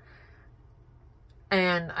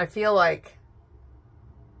 And I feel like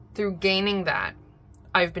through gaining that,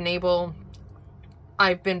 I've been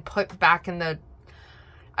put back in the,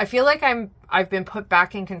 I feel like I've been put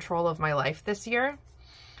back in control of my life this year,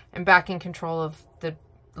 and back in control of the,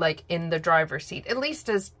 like, in the driver's seat, at least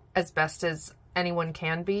as best as anyone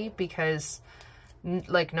can be, because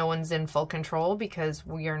like no one's in full control, because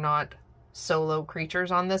we are not solo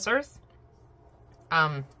creatures on this earth.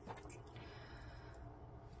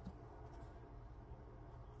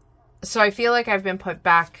 So I feel like I've been put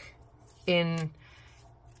back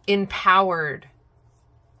empowered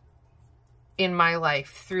in my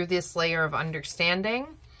life through this layer of understanding,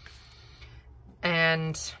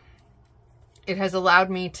 and it has allowed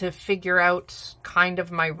me to figure out kind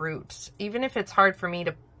of my roots. Even if it's hard for me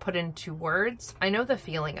to put into words, I know the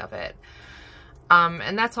feeling of it.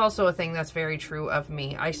 And that's also a thing that's very true of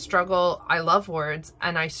me. I love words,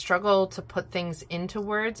 and I struggle to put things into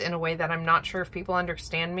words in a way that I'm not sure if people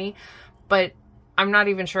understand me, but I'm not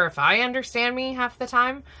even sure if I understand me half the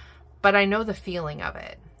time, but I know the feeling of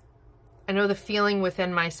it. I know the feeling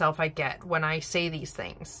within myself I get when I say these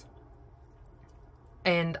things.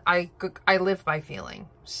 And I live by feeling,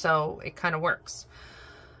 so it kind of works.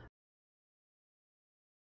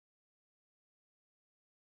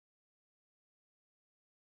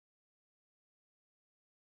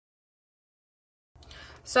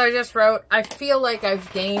 So I just wrote, I feel like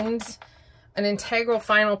I've gained an integral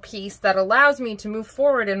final piece that allows me to move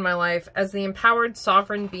forward in my life as the empowered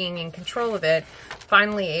sovereign being in control of it,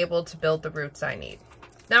 finally able to build the roots I need.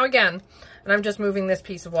 Now again, and I'm just moving this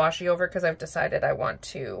piece of washi over because I've decided I want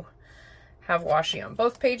to have washi on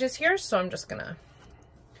both pages here, so I'm just going to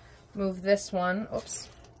move this one. Oops.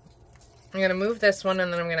 I'm going to move this one,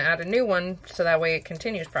 and then I'm going to add a new one so that way it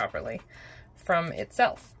continues properly from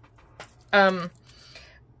itself.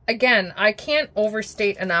 Again, I can't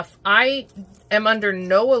overstate enough. I am under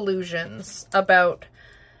no illusions about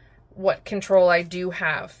what control I do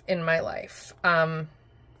have in my life.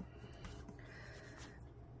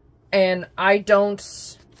 And I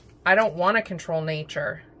don't want to control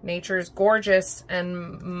nature. Nature is gorgeous,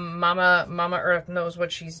 and Mama Earth knows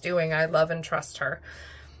what she's doing. I love and trust her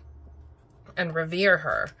and revere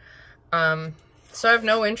her. So I have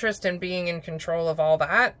no interest in being in control of all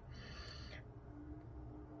that.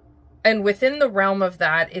 And within the realm of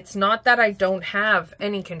that, it's not that I don't have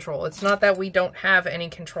any control. It's not that we don't have any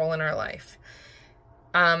control in our life.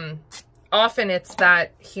 Often it's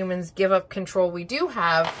that humans give up control we do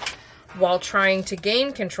have while trying to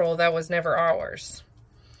gain control that was never ours.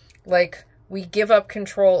 Like, we give up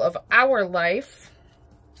control of our life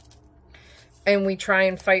And we try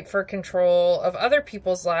and fight for control of other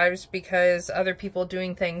people's lives because other people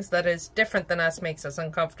doing things that is different than us makes us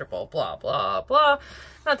uncomfortable. Blah, blah, blah.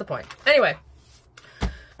 Not the point. Anyway,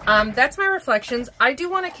 that's my reflections. I do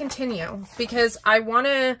want to continue because I want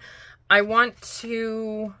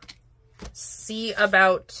to see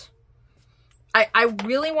about, I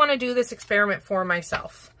really want to do this experiment for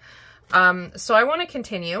myself. So I want to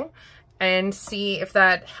continue and see if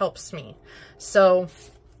that helps me. So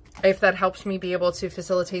if that helps me be able to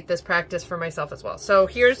facilitate this practice for myself as well. So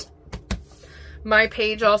here's my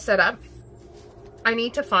page all set up. I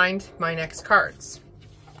need to find my next cards.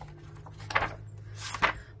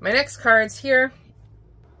 My next cards here.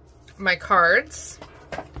 My cards.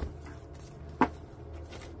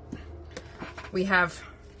 We have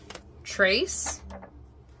Trace.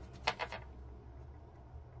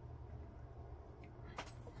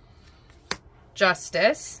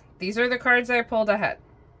 Justice. These are the cards I pulled ahead.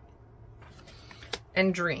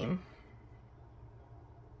 And Dream.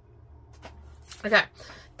 Okay.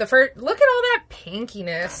 The first, look at all that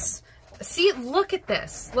pinkiness. See, look at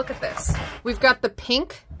this. Look at this. We've got the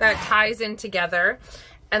pink that ties in together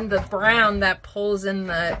and the brown that pulls in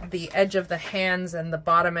the edge of the hands and the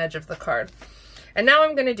bottom edge of the card. And now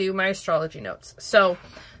I'm going to do my astrology notes. So,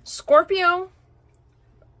 Scorpio,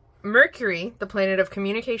 Mercury, the planet of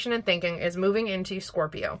communication and thinking, is moving into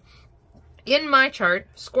Scorpio. In my chart,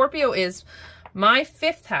 Scorpio is my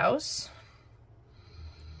 5th house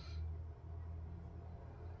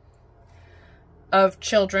of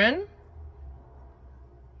children,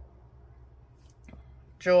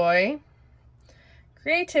 joy,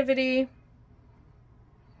 creativity,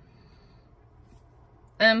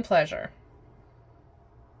 and pleasure.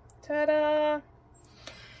 Ta-da!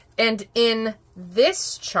 And in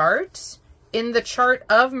this chart, in the chart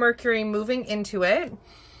of Mercury moving into it,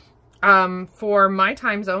 for my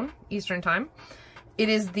time zone, Eastern time, it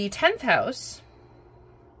is the 10th house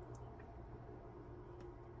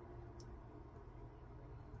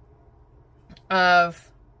of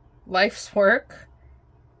life's work,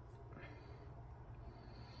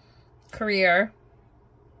 career,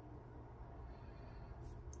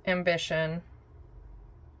 ambition,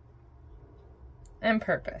 and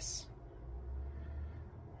purpose.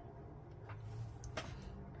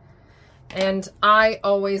 And I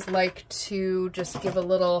always like to just give a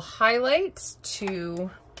little highlight to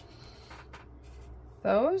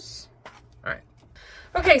those. All right.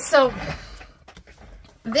 Okay, so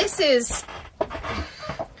this is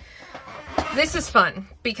fun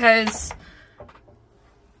because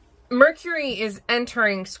Mercury is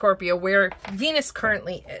entering Scorpio where Venus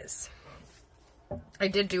currently is. I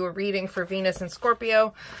did do a reading for Venus and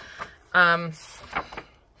Scorpio.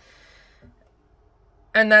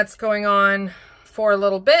 And that's going on for a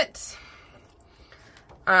little bit.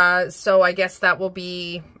 So I guess that will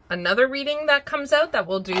be another reading that comes out that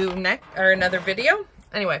we'll do next, or another video.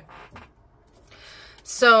 Anyway.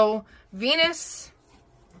 So Venus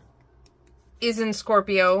is in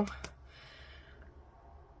Scorpio.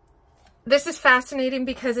 This is fascinating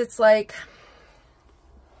because it's like,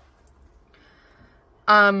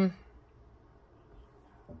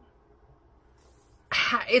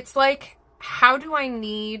 it's like, how do I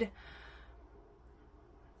need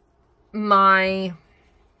my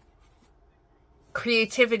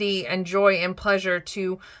creativity and joy and pleasure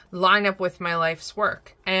to line up with my life's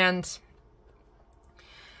work? And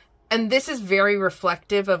this is very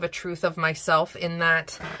reflective of a truth of myself in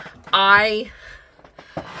that I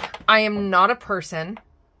am not a person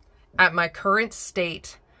at my current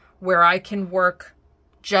state where I can work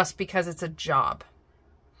just because it's a job,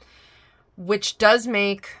 which does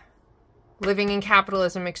make living in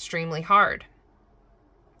capitalism extremely hard.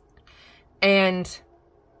 And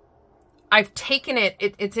I've taken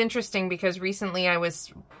it's interesting because recently I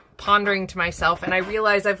was pondering to myself and I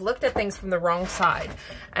realized I've looked at things from the wrong side.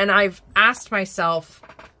 And I've asked myself,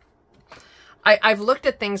 I've looked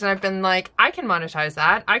at things and I've been like, I can monetize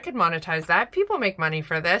that. I could monetize that. People make money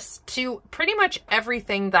for this, to pretty much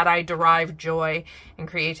everything that I derive joy and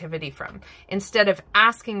creativity from. Instead of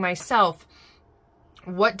asking myself,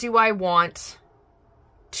 what do I want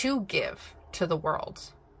to give to the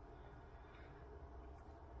world?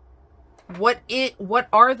 What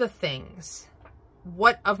are the things?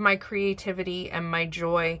 What of my creativity and my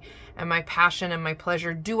joy and my passion and my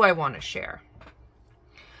pleasure do I want to share?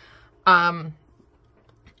 And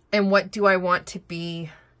what do I want to be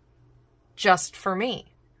just for me?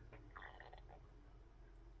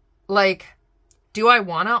 Like, do I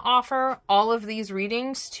want to offer all of these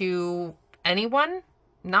readings to anyone?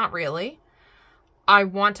 Not really. I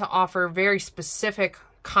want to offer very specific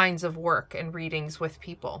kinds of work and readings with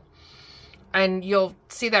people. and you'll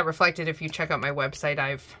see that reflected if you check out my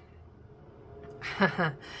website.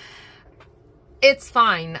 It's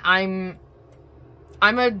fine. I'm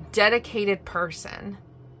a dedicated person.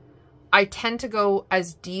 I tend to go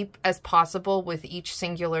as deep as possible with each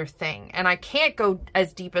singular thing. And I can't go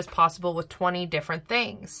as deep as possible with 20 different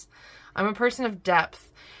things. I'm a person of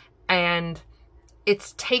depth. And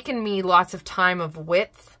it's taken me lots of time of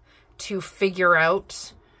width to figure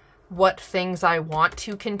out what things I want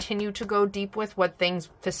to continue to go deep with, what things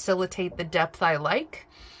facilitate the depth I like.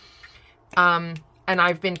 And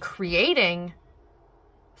I've been creating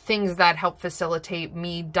things that help facilitate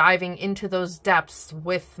me diving into those depths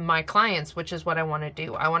with my clients, which is what I want to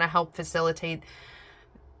do. I want to help facilitate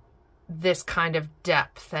this kind of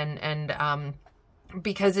depth, and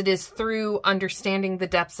because it is through understanding the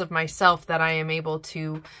depths of myself that I am able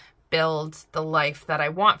to build the life that I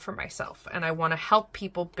want for myself. And I want to help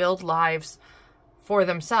people build lives for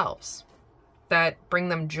themselves that bring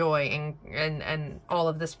them joy and all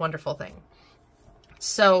of this wonderful thing.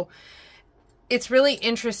 So it's really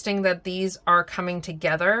interesting that these are coming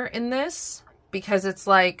together in this, because it's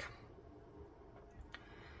like,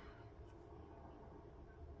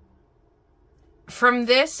 from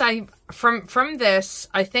this, I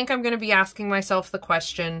think I'm going to be asking myself the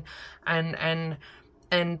question and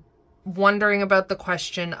wondering about the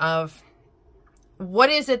question of, what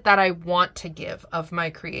is it that I want to give of my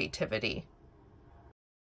creativity?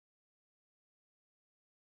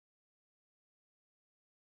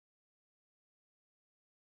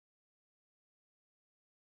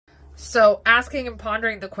 So asking and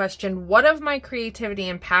pondering the question, what of my creativity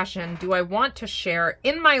and passion do I want to share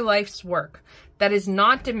in my life's work that is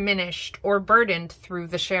not diminished or burdened through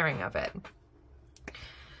the sharing of it?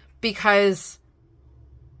 Because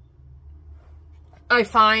I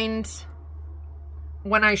find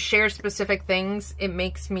when I share specific things, it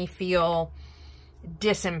makes me feel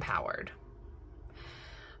disempowered.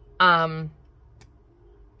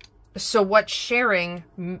 So what sharing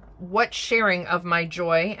of my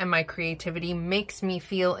joy and my creativity makes me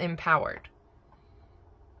feel empowered?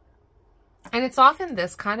 And it's often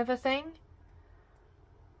this kind of a thing.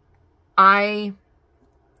 I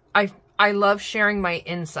love sharing my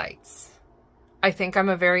insights. I think I'm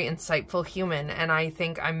a very insightful human, and I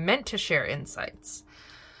think I'm meant to share insights.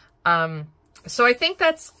 So I think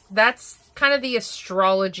that's kind of the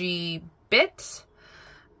astrology bit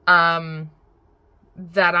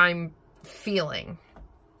that I'm feeling.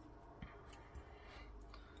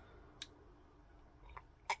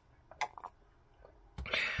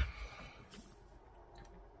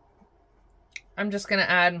 I'm just going to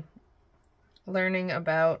add learning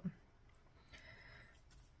about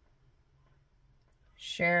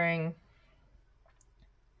sharing.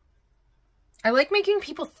 I like making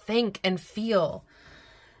people think and feel.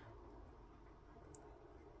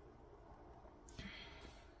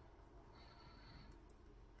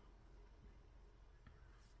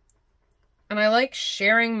 And I like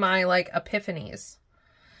sharing my, epiphanies.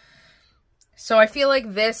 So I feel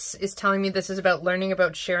like this is telling me this is about learning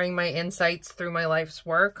about sharing my insights through my life's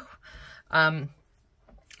work. Now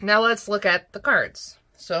let's look at the cards.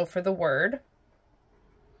 So for the word,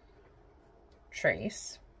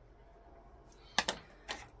 trace.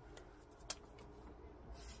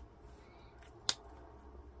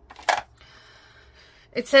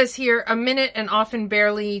 It says here, a minute and often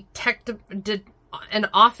barely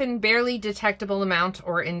detectable amount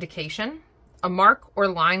or indication, a mark or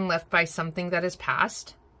line left by something that is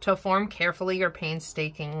past, to form carefully or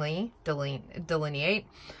painstakingly delineate,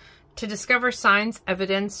 to discover signs,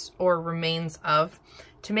 evidence, or remains of,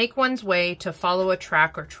 to make one's way, to follow a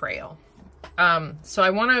track or trail. So I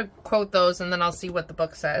want to quote those, and then I'll see what the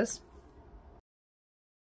book says.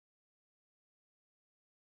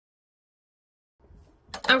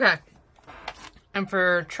 Okay. And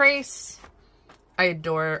for trace, I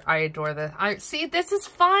adore this. See, this is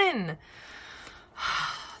fun.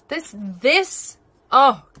 This,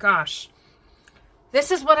 oh gosh.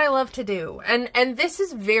 This is what I love to do. And this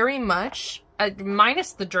is very much,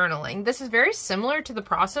 minus the journaling, this is very similar to the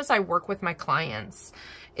process I work with my clients.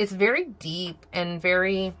 It's very deep and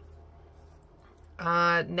very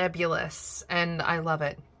nebulous, and I love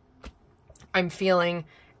it. I'm feeling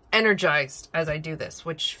energized as I do this,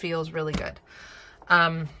 which feels really good.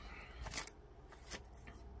 I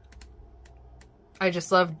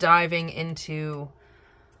just love diving into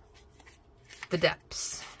the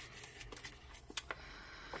depths.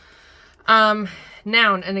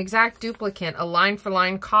 Noun, an exact duplicate, a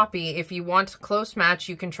line-for-line copy. If you want a close match,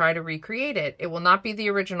 you can try to recreate it. It will not be the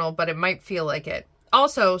original, but it might feel like it.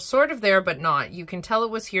 Also, sort of there, but not. You can tell it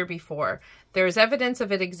was here before. There is evidence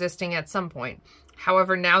of it existing at some point.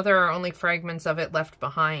 However, now there are only fragments of it left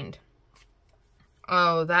behind.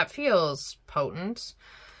 Oh, that feels potent.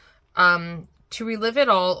 To relive it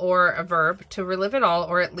all, or a verb, to relive it all,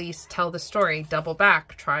 or at least tell the story, double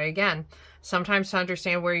back, try again. Sometimes to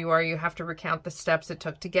understand where you are, you have to recount the steps it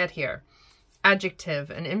took to get here. Adjective,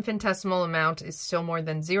 an infinitesimal amount is still more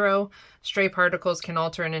than zero. Stray particles can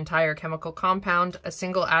alter an entire chemical compound. A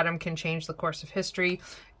single atom can change the course of history.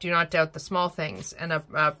 Do not doubt the small things. And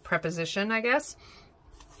a preposition, I guess.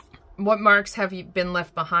 What marks have you been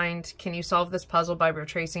left behind? Can you solve this puzzle by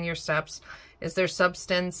retracing your steps? Is there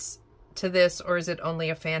substance to this, or is it only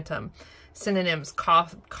a phantom? Synonyms: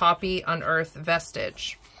 copy, unearth,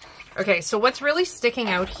 vestige. Okay, so what's really sticking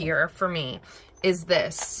out here for me is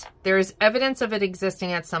this. There is evidence of it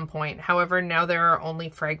existing at some point. However, now there are only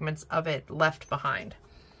fragments of it left behind.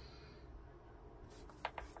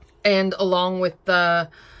 And along with the,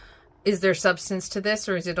 is there substance to this,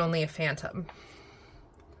 or is it only a phantom?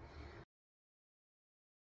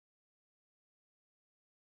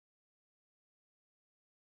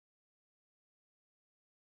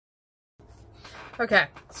 Okay,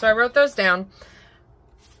 so I wrote those down.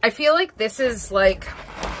 I feel like this is like...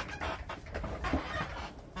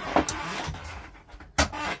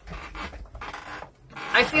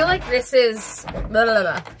 I feel like this is... Blah, blah,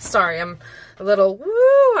 blah. Sorry, I'm a little...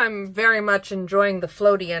 Woo! I'm very much enjoying the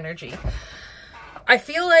floaty energy. I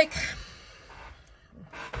feel like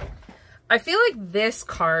this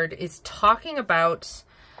card is talking about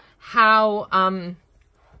how...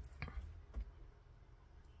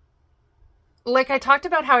 like I talked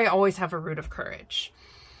about how I always have a root of courage,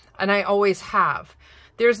 and I always have.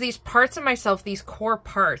 There's these parts of myself, these core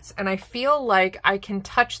parts, and I feel like I can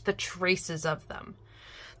touch the traces of them.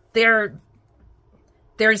 There's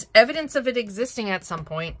evidence of it existing at some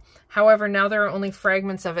point. However, now there are only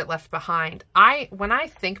fragments of it left behind. When I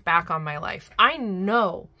think back on my life, I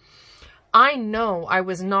know I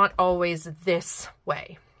was not always this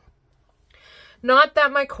way. Not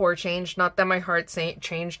that my core changed, not that my heart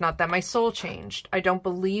changed, not that my soul changed. I don't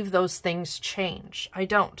believe those things change. I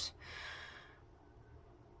don't.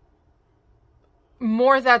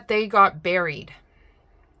 More that they got buried.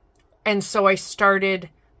 And so I started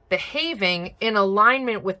behaving in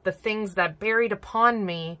alignment with the things that buried upon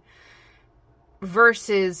me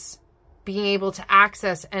versus being able to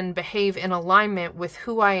access and behave in alignment with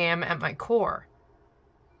who I am at my core.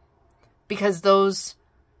 Because those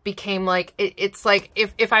became like, it's like,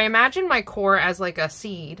 if I imagine my core as like a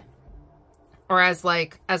seed, or as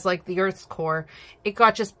like the earth's core, it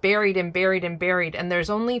got just buried and buried and buried, and there's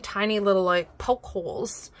only tiny little like poke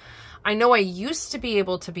holes. I know I used to be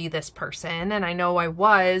able to be this person, and I know I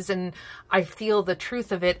was, and I feel the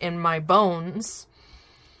truth of it in my bones,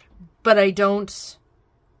 but I don't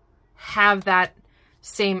have that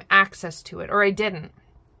same access to it, or I didn't.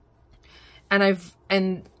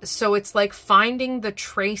 And so it's like finding the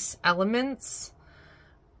trace elements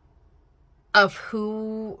of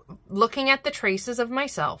looking at the traces of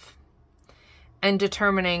myself and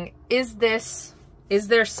determining, is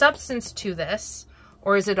there substance to this,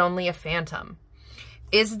 or is it only a phantom?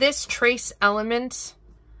 Is this trace element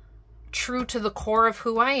true to the core of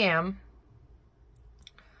who I am,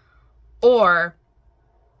 or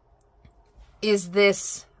is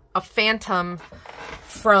this a phantom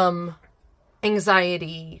from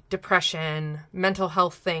anxiety, depression, mental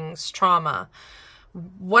health things, trauma?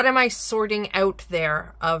 What am I sorting out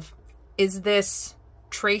there of, is this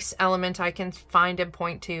trace element I can find and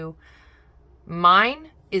point to mine?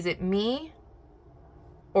 Is it me?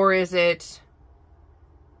 Or is it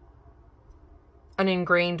an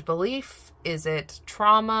ingrained belief? Is it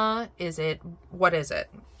trauma? What is it?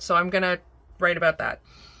 So I'm going to write about that.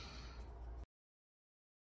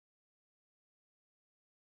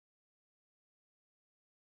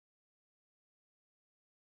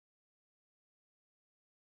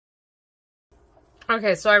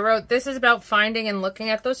 Okay, so I wrote, this is about finding and looking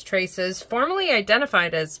at those traces, formerly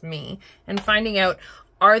identified as me, and finding out,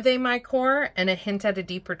 are they my core and a hint at a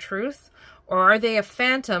deeper truth, or are they a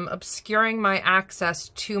phantom obscuring my access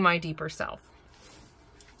to my deeper self?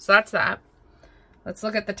 So that's that. Let's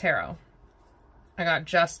look at the tarot. I got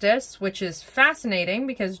Justice, which is fascinating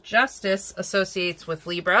because Justice associates with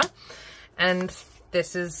Libra, and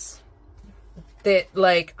this is that,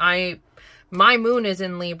 like, my moon is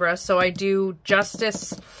in Libra, so I do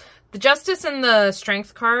Justice. The Justice and the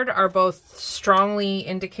Strength card are both strongly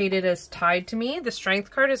indicated as tied to me. The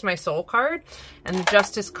Strength card is my soul card, and the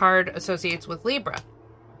Justice card associates with Libra.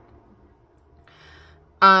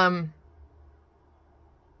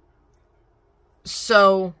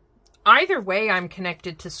 So either way, I'm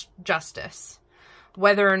connected to justice,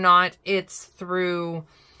 whether or not it's through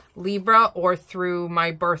Libra or through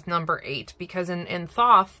my birth number 8, because in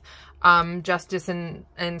Thoth, justice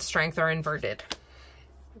and strength are inverted.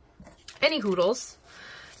 Any hoodles.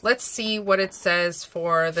 Let's see what it says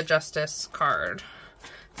for the justice card.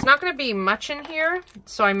 It's not going to be much in here,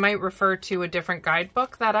 so I might refer to a different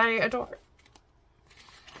guidebook that I adore.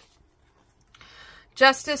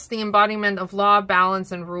 Justice, the embodiment of law,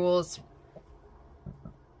 balance, and rules.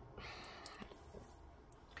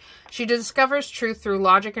 She discovers truth through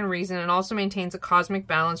logic and reason and also maintains a cosmic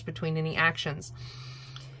balance between any actions.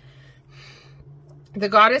 The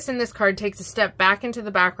goddess in this card takes a step back into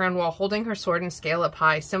the background while holding her sword and scale up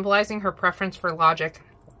high, symbolizing her preference for logic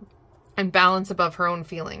and balance above her own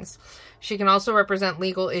feelings. She can also represent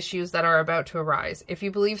legal issues that are about to arise. If you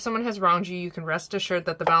believe someone has wronged you, you can rest assured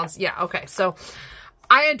that the balance... Yeah, okay, so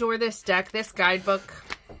I adore this deck, this guidebook.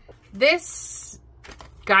 This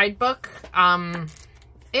guidebook,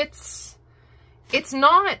 it's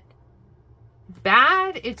not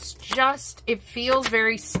bad. It's just, it feels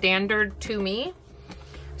very standard to me.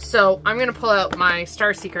 So I'm going to pull out my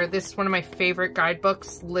Starseeker. This is one of my favorite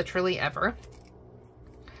guidebooks, literally ever.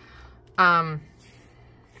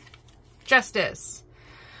 Justice.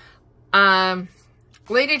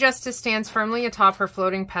 Lady Justice stands firmly atop her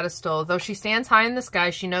floating pedestal. Though she stands high in the sky,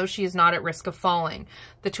 she knows she is not at risk of falling.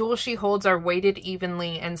 The tools she holds are weighted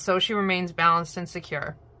evenly, and so she remains balanced and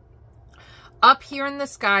secure. Up here in the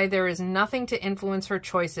sky, there is nothing to influence her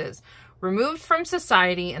choices. Removed from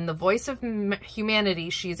society and the voice of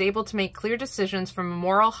humanity, she is able to make clear decisions from a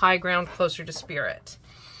moral high ground closer to spirit.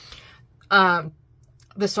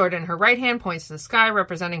 The sword in her right hand points to the sky,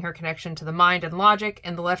 representing her connection to the mind and logic.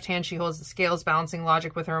 In the left hand, she holds the scales, balancing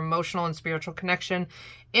logic with her emotional and spiritual connection.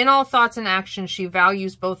 In all thoughts and actions, she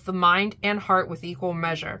values both the mind and heart with equal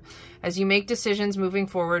measure. As you make decisions moving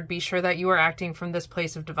forward, be sure that you are acting from this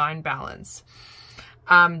place of divine balance.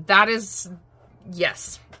 That is...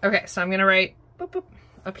 Yes. Okay, so I'm going to write... Boop, boop.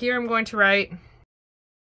 Up here, I'm going to write...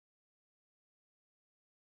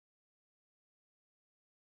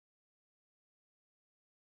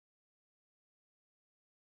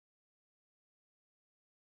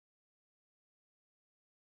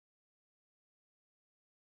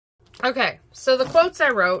 Okay, so the quotes I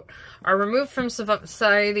wrote are removed from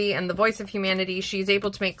society and the voice of humanity. She's able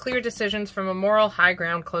to make clear decisions from a moral high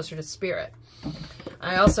ground closer to spirit.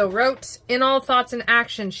 I also wrote, in all thoughts and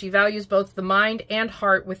actions, she values both the mind and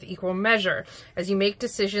heart with equal measure. As you make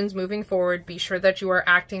decisions moving forward, be sure that you are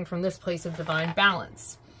acting from this place of divine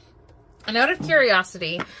balance. And out of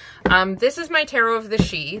curiosity, this is my Tarot of the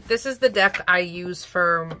She. This is the deck I use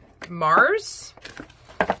for Mars.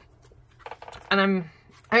 And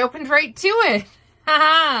I opened right to it.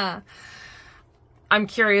 Haha. I'm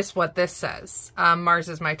curious what this says. Mars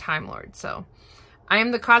is my Time Lord, so. I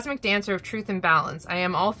am the cosmic dancer of truth and balance. I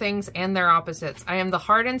am all things and their opposites. I am the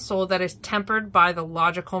heart and soul that is tempered by the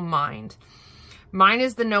logical mind. Mine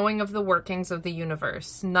is the knowing of the workings of the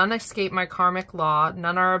universe. None escape my karmic law.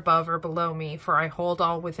 None are above or below me, for I hold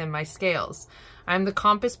all within my scales. I am the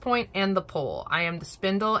compass point and the pole. I am the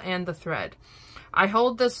spindle and the thread. I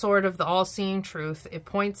hold the sword of the all-seeing truth.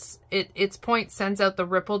 Its point sends out the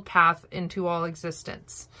rippled path into all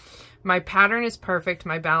existence. My pattern is perfect,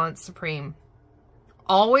 my balance supreme.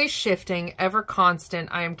 Always shifting, ever constant,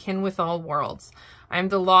 I am kin with all worlds. I am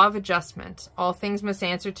the law of adjustment. All things must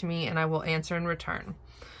answer to me, and I will answer in return.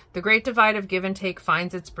 The great divide of give and take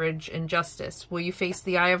finds its bridge in justice. Will you face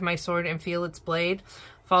the eye of my sword and feel its blade?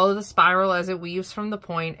 Follow the spiral as it weaves from the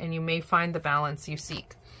point, and you may find the balance you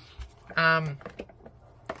seek. I'm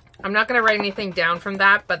not going to write anything down from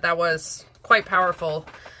that, but that was quite powerful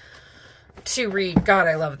to read. God,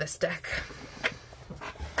 I love this deck.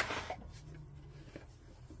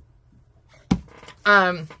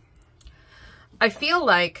 I feel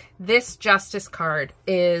like this Justice card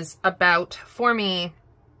is about, for me,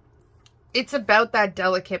 it's about that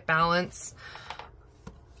delicate balance.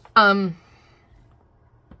 Removed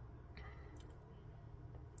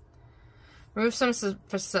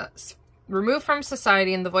from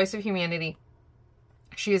society and the voice of humanity,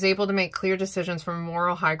 she is able to make clear decisions from a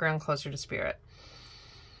moral high ground closer to spirit.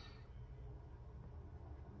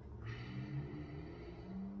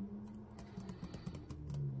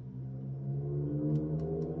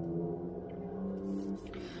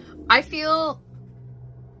 I feel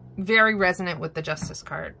very resonant with the Justice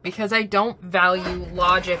card because I don't value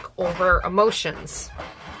logic over emotions.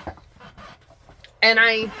 And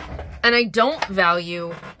I don't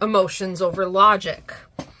value emotions over logic.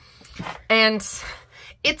 And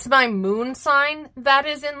it's my moon sign that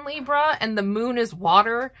is in Libra, and the moon is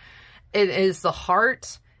water. It is the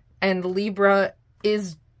heart, and Libra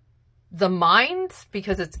is the mind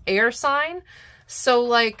because it's air sign. So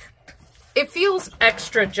like, it feels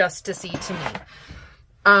extra justicey to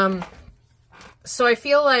me. So I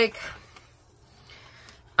feel like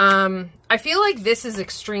this is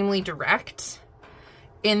extremely direct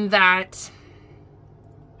in that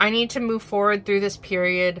I need to move forward through this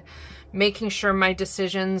period, making sure my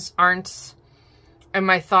decisions aren't, and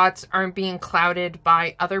my thoughts aren't being clouded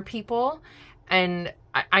by other people. And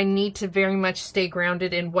I need to very much stay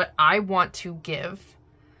grounded in what I want to give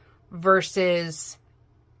versus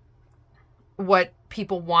what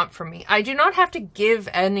people want from me. I do not have to give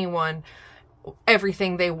anyone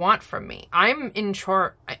everything they want from me. I'm in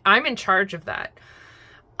charge of that.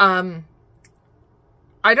 I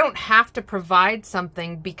don't have to provide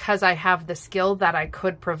something because I have the skill that I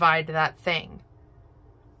could provide that thing.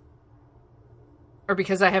 Or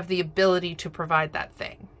because I have the ability to provide that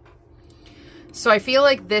thing. So I feel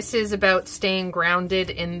like this is about staying grounded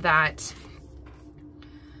in that,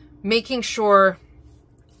 making sure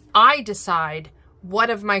I decide what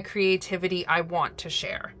of my creativity I want to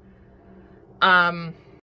share.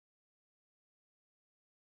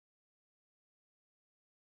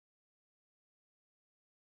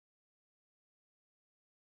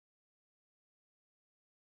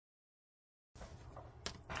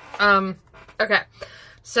 Okay.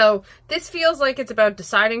 So this feels like it's about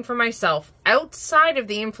deciding for myself, outside of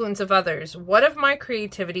the influence of others, what of my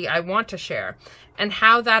creativity I want to share, and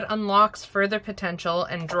how that unlocks further potential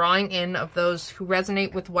and drawing in of those who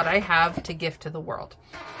resonate with what I have to gift to the world.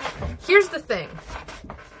 Here's the thing.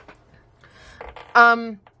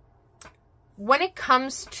 When it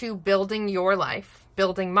comes to building your life,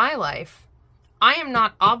 building my life, I am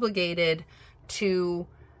not obligated to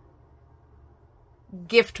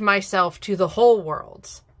gift myself to the whole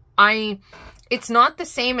world. It's not the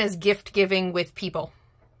same as gift giving with people,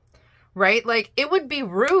 right? Like, it would be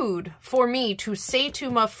rude for me to say to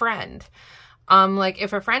my friend, like,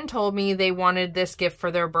 if a friend told me they wanted this gift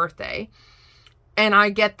for their birthday, and I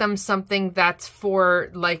get them something that's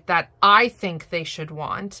for, like, that I think they should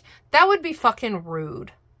want, that would be fucking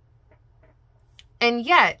rude. And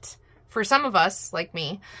yet, for some of us, like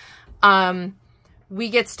me, we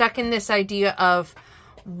get stuck in this idea of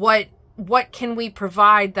what can we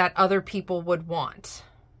provide that other people would want,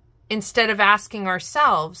 instead of asking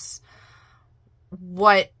ourselves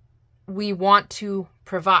what we want to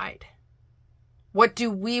provide. What do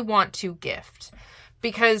we want to gift?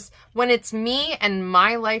 Because when it's me and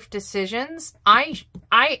my life decisions, I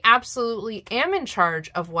absolutely am in charge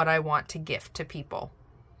of what I want to gift to people.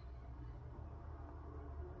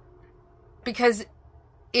 Because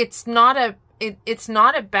it's not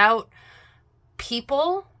about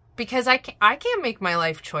people, because I can't make my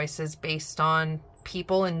life choices based on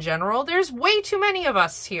people in general. There's way too many of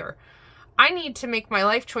us here. I need to make my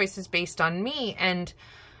life choices based on me, and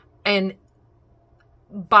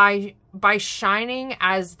by shining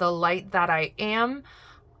as the light that I am,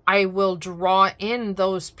 I will draw in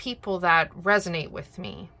those people that resonate with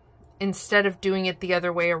me, instead of doing it the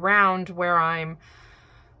other way around, where I'm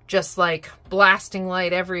just like blasting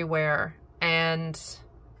light everywhere, and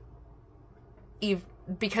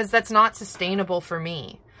because that's not sustainable for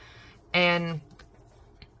me. And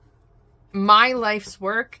my life's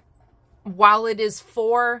work, while it is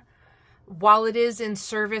in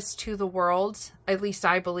service to the world, at least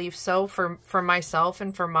I believe so, for myself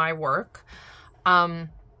and for my work, while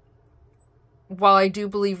I do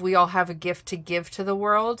believe we all have a gift to give to the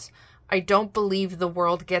world, I don't believe the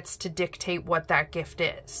world gets to dictate what that gift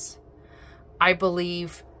is. I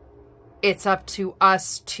believe it's up to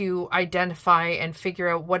us to identify and figure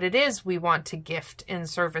out what it is we want to gift in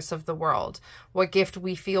service of the world, what gift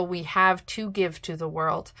we feel we have to give to the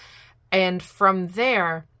world. And from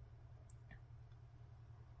there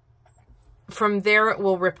it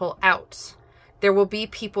will ripple out. There will be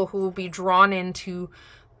people who will be drawn into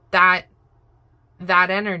that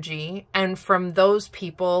energy, and from those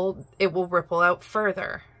people, it will ripple out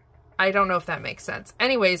further. I don't know if that makes sense.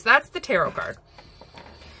 Anyways, that's the tarot card.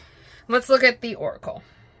 Let's look at the oracle.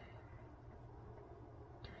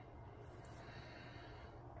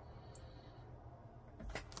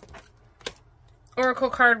 Oracle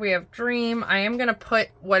card, we have dream. I am going to put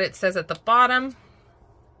what it says at the bottom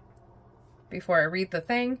before I read the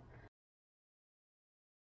thing.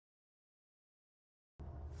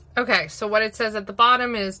 Okay, so what it says at the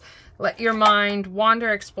bottom is, let your mind wander,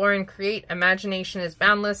 explore, and create. Imagination is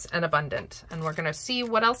boundless and abundant. And we're going to see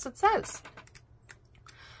what else it says.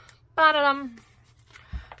 Ba-da-dum.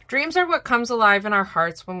 Dreams are what comes alive in our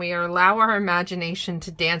hearts when we allow our imagination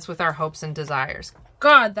to dance with our hopes and desires.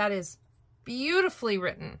 God, that is beautifully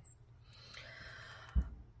written.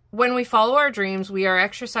 When we follow our dreams, we are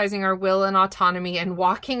exercising our will and autonomy and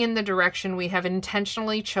walking in the direction we have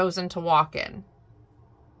intentionally chosen to walk in.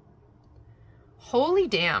 Holy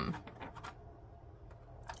damn.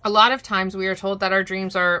 A lot of times we are told that our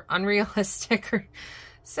dreams are unrealistic or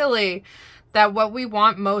silly, that what we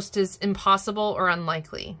want most is impossible or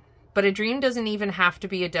unlikely. But a dream doesn't even have to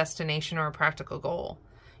be a destination or a practical goal.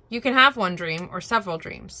 You can have one dream or several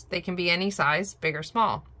dreams. They can be any size, big or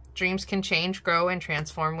small. Dreams can change, grow, and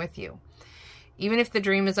transform with you. Even if the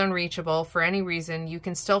dream is unreachable for any reason, you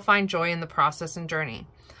can still find joy in the process and journey.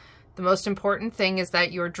 The most important thing is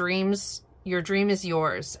that your dream is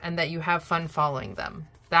yours and that you have fun following them.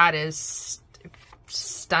 That is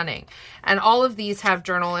stunning. And all of these have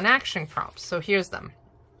journal and action prompts. So here's them.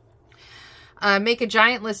 Make a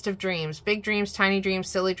giant list of dreams. Big dreams, tiny dreams,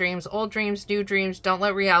 silly dreams, old dreams, new dreams. Don't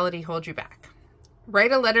let reality hold you back.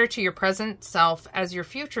 Write a letter to your present self as your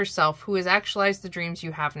future self who has actualized the dreams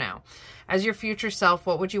you have now. As your future self,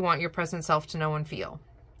 what would you want your present self to know and feel?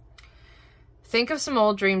 Think of some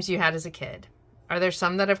old dreams you had as a kid. Are there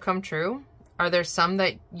some that have come true? Are there some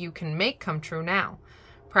that you can make come true now?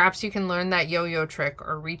 Perhaps you can learn that yo-yo trick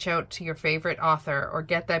or reach out to your favorite author or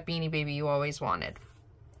get that Beanie Baby you always wanted.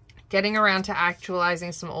 Getting around to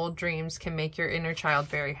actualizing some old dreams can make your inner child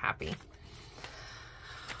very happy.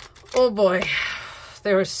 Oh boy,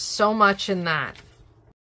 there was so much in that.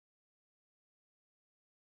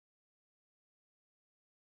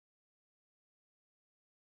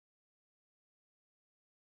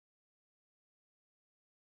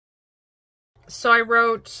 So I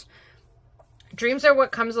wrote, dreams are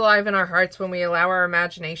what comes alive in our hearts when we allow our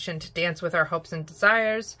imagination to dance with our hopes and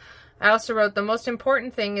desires. I also wrote, the most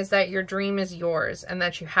important thing is that your dream is yours and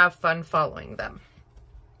that you have fun following them.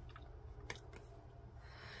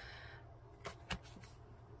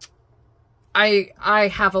 I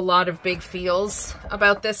have a lot of big feels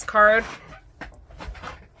about this card.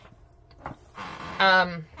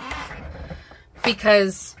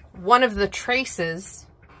 Because one of the traces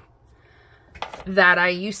that I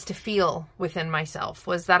used to feel within myself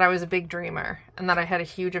was that I was a big dreamer and that I had a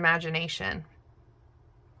huge imagination.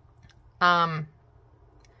 And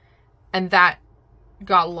that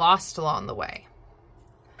got lost along the way.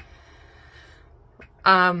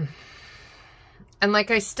 And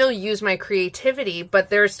like, I still use my creativity, but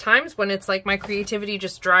there's times when it's like my creativity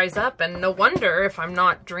just dries up, and no wonder if I'm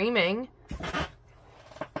not dreaming.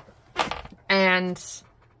 And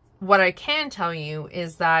what I can tell you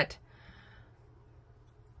is that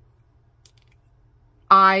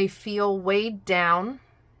I feel weighed down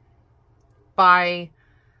by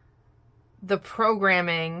the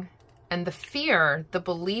programming and the fear, the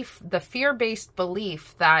belief, the fear-based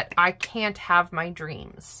belief that I can't have my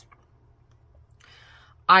dreams.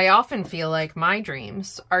 I often feel like my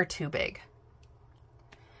dreams are too big.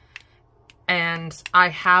 And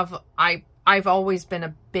I've always been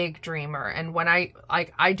a big dreamer. And when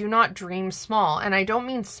I do not dream small, and I don't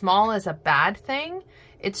mean small as a bad thing.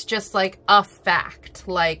 It's just like a fact.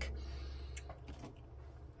 Like,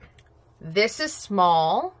 this is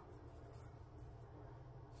small.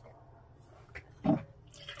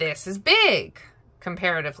 This is big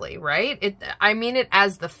comparatively, right? I mean it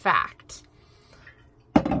as the fact.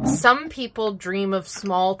 Some people dream of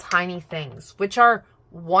small, tiny things, which are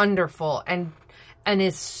wonderful and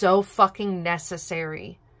is so fucking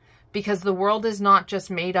necessary, because the world is not just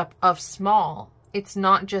made up of small. It's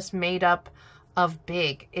not just made up of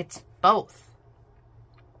big. It's both.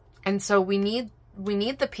 And so we need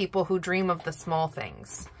the people who dream of the small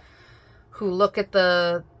things, who look at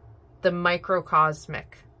the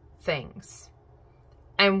microcosmic things.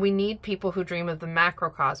 And we need people who dream of the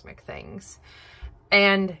macrocosmic things.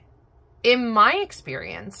 And in my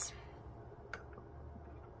experience,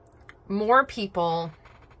 more people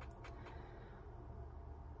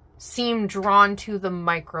seem drawn to the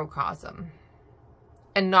microcosm,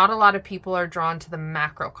 and not a lot of people are drawn to the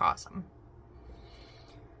macrocosm.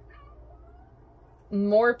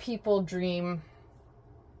 More people dream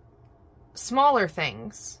smaller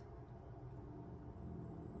things,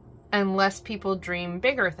 and less people dream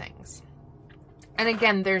bigger things. And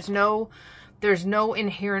again, there's no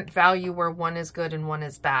inherent value where one is good and one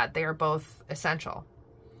is bad. They are both essential.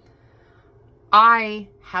 I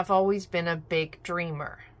have always been a big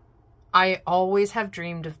dreamer. I always have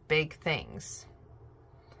dreamed of big things.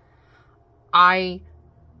 All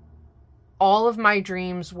of my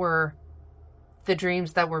dreams were the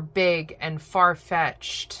dreams that were big and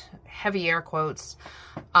far-fetched, heavy air quotes,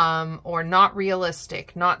 or not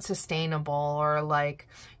realistic, not sustainable, or like,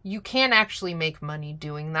 you can't actually make money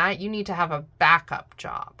doing that. You need to have a backup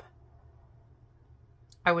job.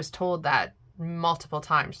 I was told that multiple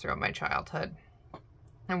times throughout my childhood.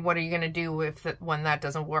 And what are you going to do when that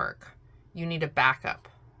doesn't work? You need a backup.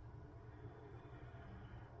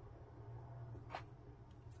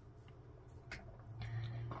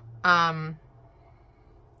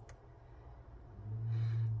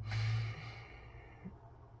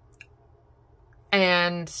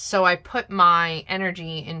 And so I put my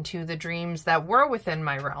energy into the dreams that were within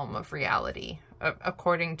my realm of reality,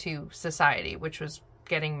 according to society, which was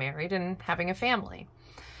getting married and having a family.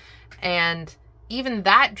 And even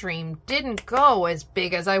that dream didn't go as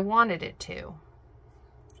big as I wanted it to.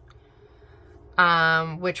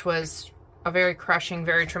 Which was a very crushing,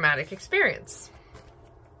 very traumatic experience.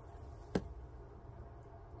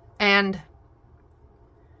 And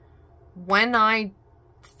when I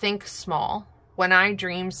think small, when I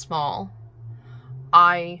dream small,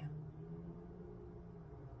 I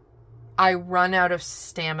run out of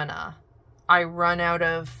stamina. I run out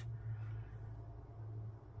of...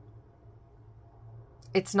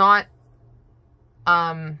 It's not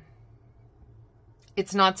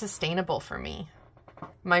sustainable for me.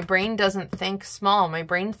 My brain doesn't think small. My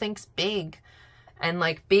brain thinks big, and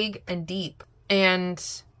like big and deep. And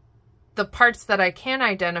the parts that I can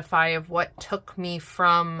identify of what took me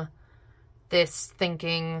from this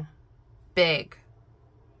thinking big.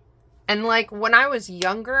 And like when I was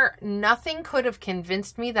younger, nothing could have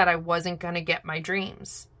convinced me that I wasn't going to get my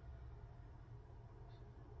dreams.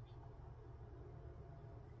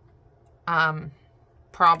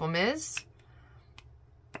 Problem is,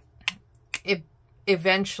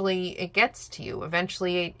 eventually it gets to you.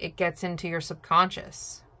 Eventually it gets into your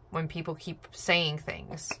subconscious when people keep saying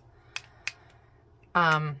things.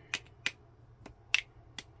 And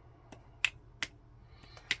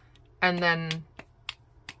then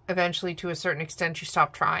eventually, to a certain extent, you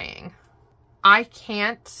stop trying. I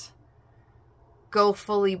can't go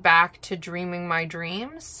fully back to dreaming my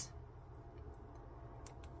dreams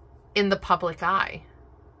in the public eye.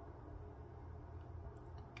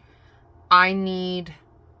 I need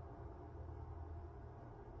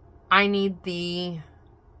the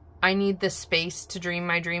space to dream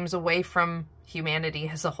my dreams away from humanity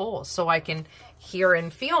as a whole, so I can hear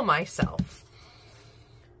and feel myself.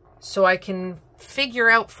 So I can figure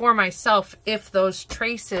out for myself if those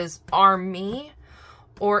traces are me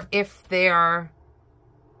or if they are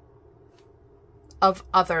of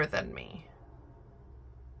other than me,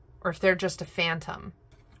 or if they're just a phantom.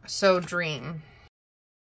 So dream.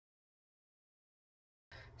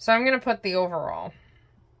 So I'm going to put the overall,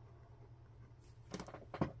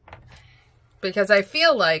 because I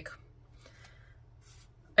feel like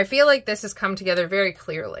this has come together very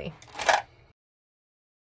clearly.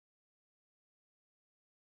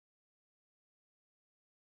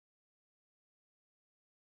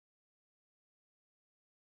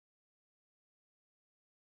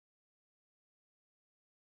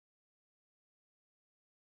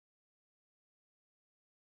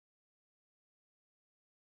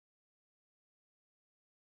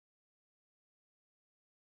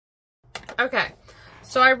 Okay,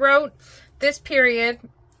 so I wrote this period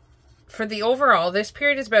for the overall. This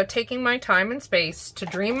period is about taking my time and space to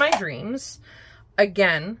dream my dreams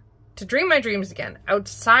again,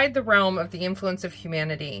 outside the realm of the influence of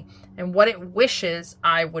humanity and what it wishes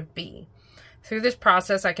I would be. Through this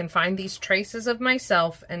process, I can find these traces of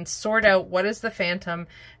myself and sort out what is the phantom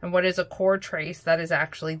and what is a core trace that is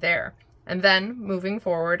actually there. And then, moving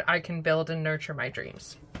forward, I can build and nurture my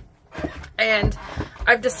dreams. And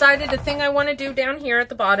I've decided the thing I want to do down here at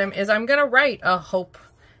the bottom is I'm going to write a hope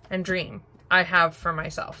and dream I have for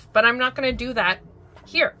myself. But I'm not going to do that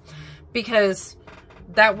here, because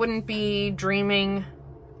that wouldn't be dreaming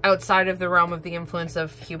outside of the realm of the influence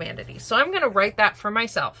of humanity. So I'm going to write that for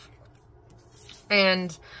myself.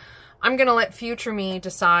 And I'm going to let future me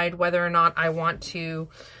decide whether or not I want to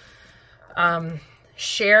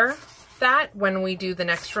share that when we do the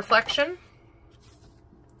next reflection.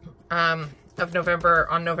 Of November,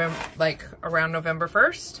 like around November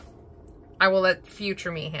 1st. I will let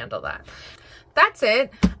future me handle that. That's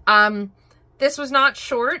it. This was not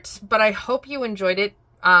short, but I hope you enjoyed it.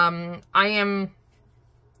 I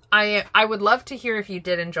would love to hear if you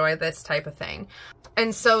did enjoy this type of thing.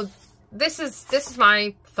 And so this is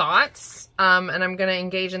my thoughts, and I'm going to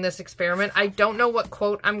engage in this experiment. I don't know what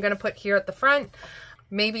quote I'm going to put here at the front.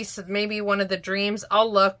 Maybe one of the dreams. I'll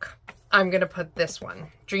look. I'm going to put this one.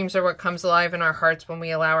 Dreams are what comes alive in our hearts when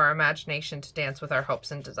we allow our imagination to dance with our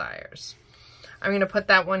hopes and desires. I'm going to put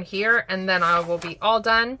that one here, and then I will be all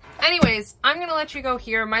done. Anyways, I'm going to let you go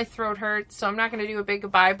here. My throat hurts, so I'm not going to do a big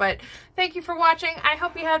goodbye, but thank you for watching. I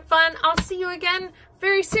hope you had fun. I'll see you again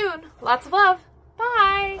very soon. Lots of love.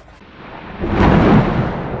 Bye.